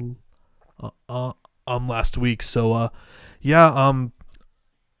last week. So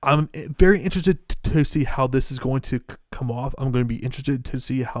I'm very interested to see how this is going to come off. I'm going to be interested to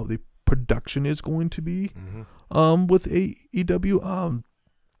see how the production is going to be with AEW.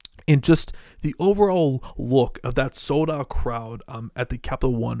 And just the overall look of that sold-out crowd at the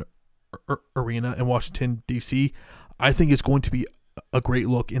Capital One Arena in Washington, D.C., I think is going to be a great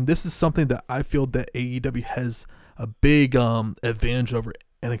look. And this is something that I feel that AEW has a big advantage over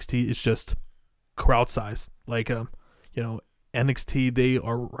NXT. It's just crowd size. Like, NXT, they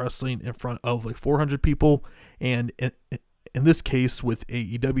are wrestling in front of like 400 people, and in this case with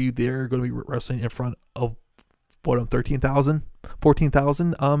AEW, they're going to be wrestling in front of 14,000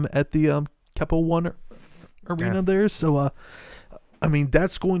 at the Capital One Arena there. So I mean,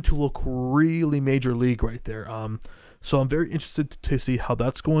 that's going to look really major league right there. So I'm very interested to see how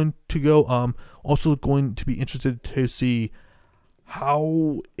that's going to go. Also going to be interested to see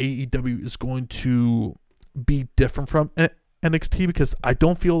how AEW is going to be different from NXT, because I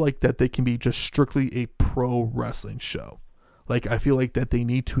don't feel like that they can be just strictly a pro wrestling show. Like, I feel like that they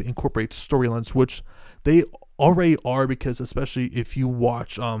need to incorporate storylines, which they already are, because especially if you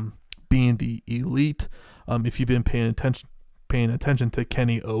watch Being the Elite, if you've been paying attention to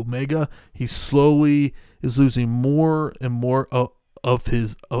Kenny Omega, he slowly is losing more and more of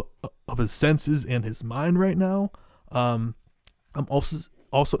his senses and his mind right now. I'm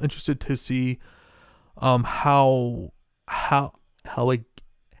also interested to see how like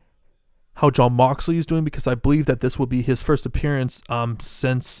how Jon Moxley is doing, because I believe that this will be his first appearance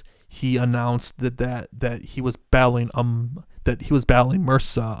since he announced that he was battling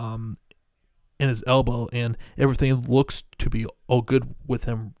MRSA in his elbow, and everything looks to be all good with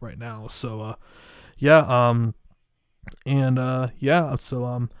him right now. So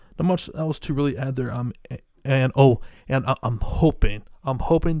so not much else to really add there. I'm hoping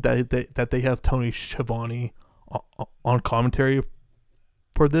that they have Tony Schiavone on commentary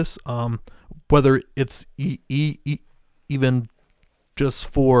for this, whether it's even just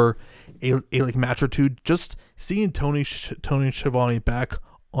for a like match or two. Just seeing Tony Schiavone back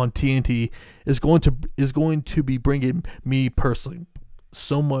on TNT is going to be bringing me personally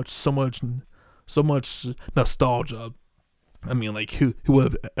so much nostalgia. I mean, like, who would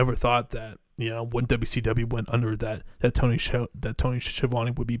have ever thought that, when WCW went under, that Tony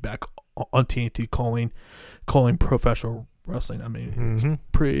Schiavone would be back on TNT calling professional wrestling. I mean, it's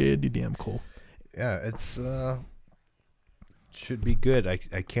pretty damn cool. Yeah, it's should be good. I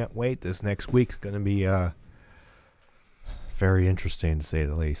can't wait. This next week's going to be very interesting, to say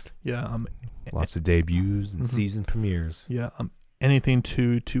the least. Yeah. Lots of debuts and season premieres. Yeah. Anything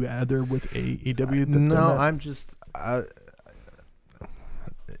to add there with AEW? No, I'm just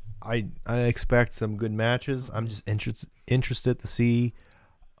I expect some good matches. I'm just interested to see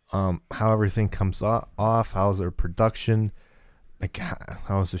how everything comes off. How's their production? Like,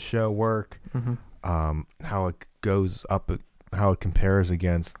 how's the show work? How it goes up, how it compares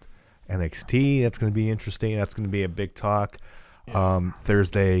against NXT. That's going to be interesting. That's going to be a big talk.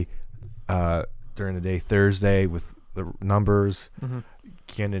 Thursday, during the day, Thursday, with the numbers.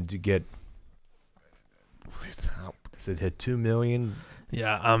 Can it get? Does it hit 2 million?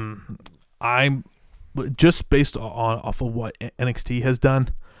 Yeah. I'm just based off of what NXT has done.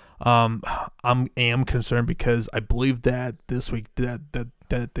 Am concerned, because I believe that this week that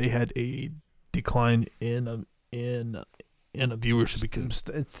they had a decline in a viewership, because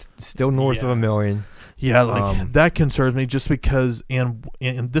it's still north of 1 million. Yeah, like that concerns me, just because, and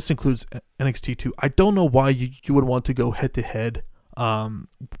this includes NXT too. I don't know why you would want to go head to head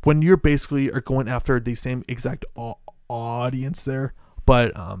when you're basically are going after the same exact audience there.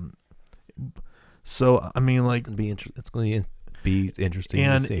 But so I mean, like, it's going to be interesting,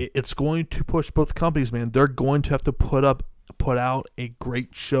 and to see. It's going to push both companies, man. They're going to have to put out a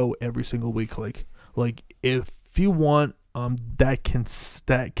great show every single week. Like if you want that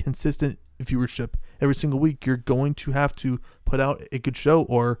consistent viewership every single week, you're going to have to put out a good show,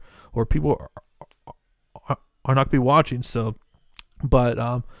 or people are not going to be watching. So,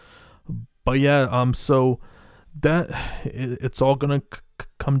 but yeah, so that it's all gonna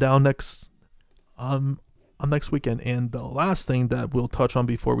come down next on next weekend. And the last thing that we'll touch on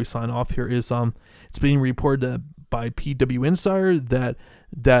before we sign off here is it's being reported by PW Insider that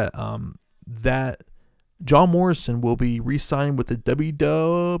John Morrison will be re-signing with the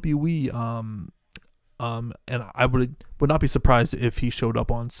WWE. And I would not be surprised if he showed up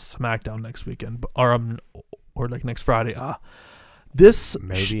on SmackDown next weekend, or like next Friday. This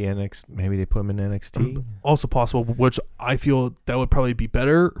maybe they put him in NXT. Also possible, which I feel that would probably be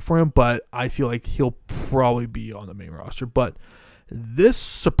better for him, but I feel like he'll probably be on the main roster. But this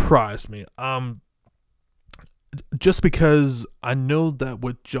surprised me. Just because I know that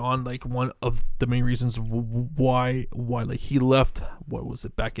with John, like, one of the main reasons why like he left, what was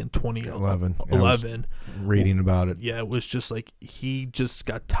it, back in 2011? Reading about it. Yeah, it was just like he just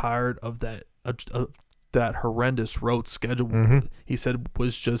got tired of that horrendous road schedule. He said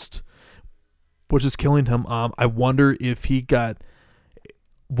was just killing him. I wonder if he got,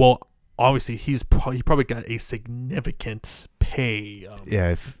 well, obviously he probably got a significant pay.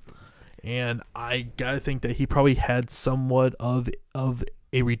 And I gotta think that he probably had somewhat of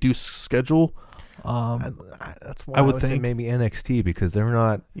a reduced schedule. That's why I would think maybe NXT, because they're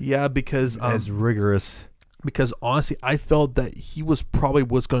not because as rigorous. Because honestly, I felt that he was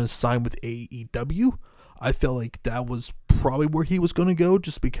going to sign with AEW. I felt like that was probably where he was going to go,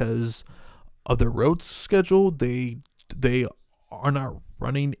 just because of their road schedule. They are not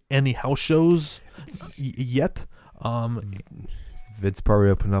running any house shows yet. Vince probably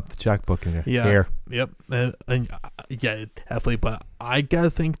opened up the checkbook in here. Yep. And definitely. But I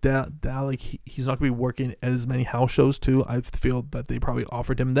gotta think that like he's not gonna be working as many house shows too. I feel that they probably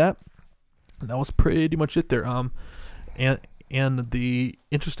offered him that. And that was pretty much it there. And the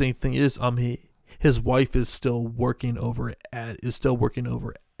interesting thing is, his wife is still working over at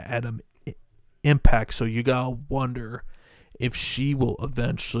Impact. So you gotta wonder if she will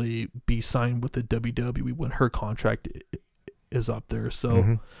eventually be signed with the WWE when her contract is up there. So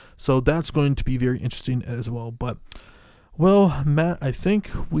Mhm. so that's going to be very interesting as well. But well, Matt, I think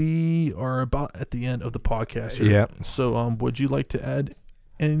we are about at the end of the podcast here. Yeah. So would you like to add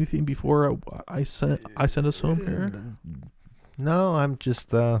anything before I send us home here? No, I'm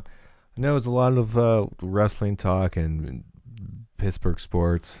just I know it's a lot of wrestling talk and Pittsburgh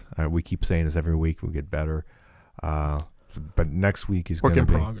sports. We keep saying this every week. We get better. But next week is Work going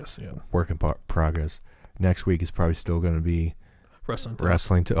to in be progress, yeah. work in progress. Next week is probably still going to be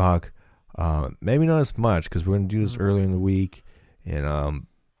Wrestling talk. Maybe not as much because we're going to do this early in the week, and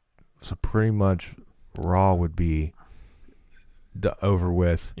so pretty much Raw would be over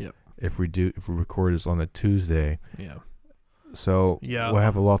with. Yep. If we record this on a Tuesday. Yeah. So Yeah. we'll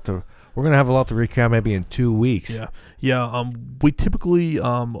have a lot to. We're gonna have a lot to recap maybe in 2 weeks. Yeah. Yeah. We typically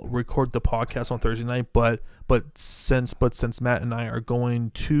record the podcast on Thursday night, but since Matt and I are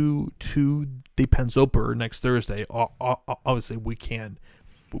going to the Penzoper next Thursday, obviously we can't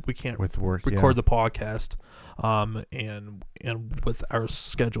With work, record the podcast and with our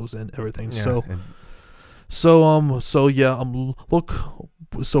schedules and everything. Yeah.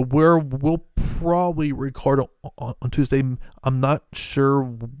 We'll probably record on Tuesday. I'm not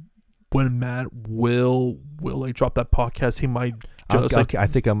sure when Matt will like drop that podcast. He might just I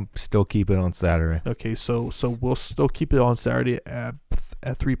think I'm still keeping it on Saturday. okay, so we'll still keep it on Saturday at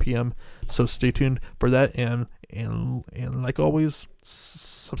 3 p.m. So stay tuned for that, and like always,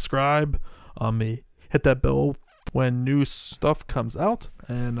 subscribe, hit that bell when new stuff comes out,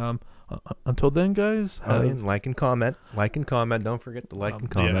 and until then, guys, And like and comment. Don't forget to like and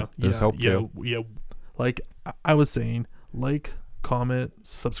comment. Those help too. Yeah, like I was saying, like, comment,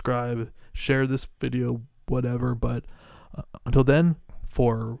 subscribe, share this video, whatever. But until then,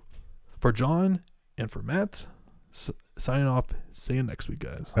 for John and for Matt, signing off. See you next week,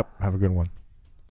 guys. Yep. Have a good one.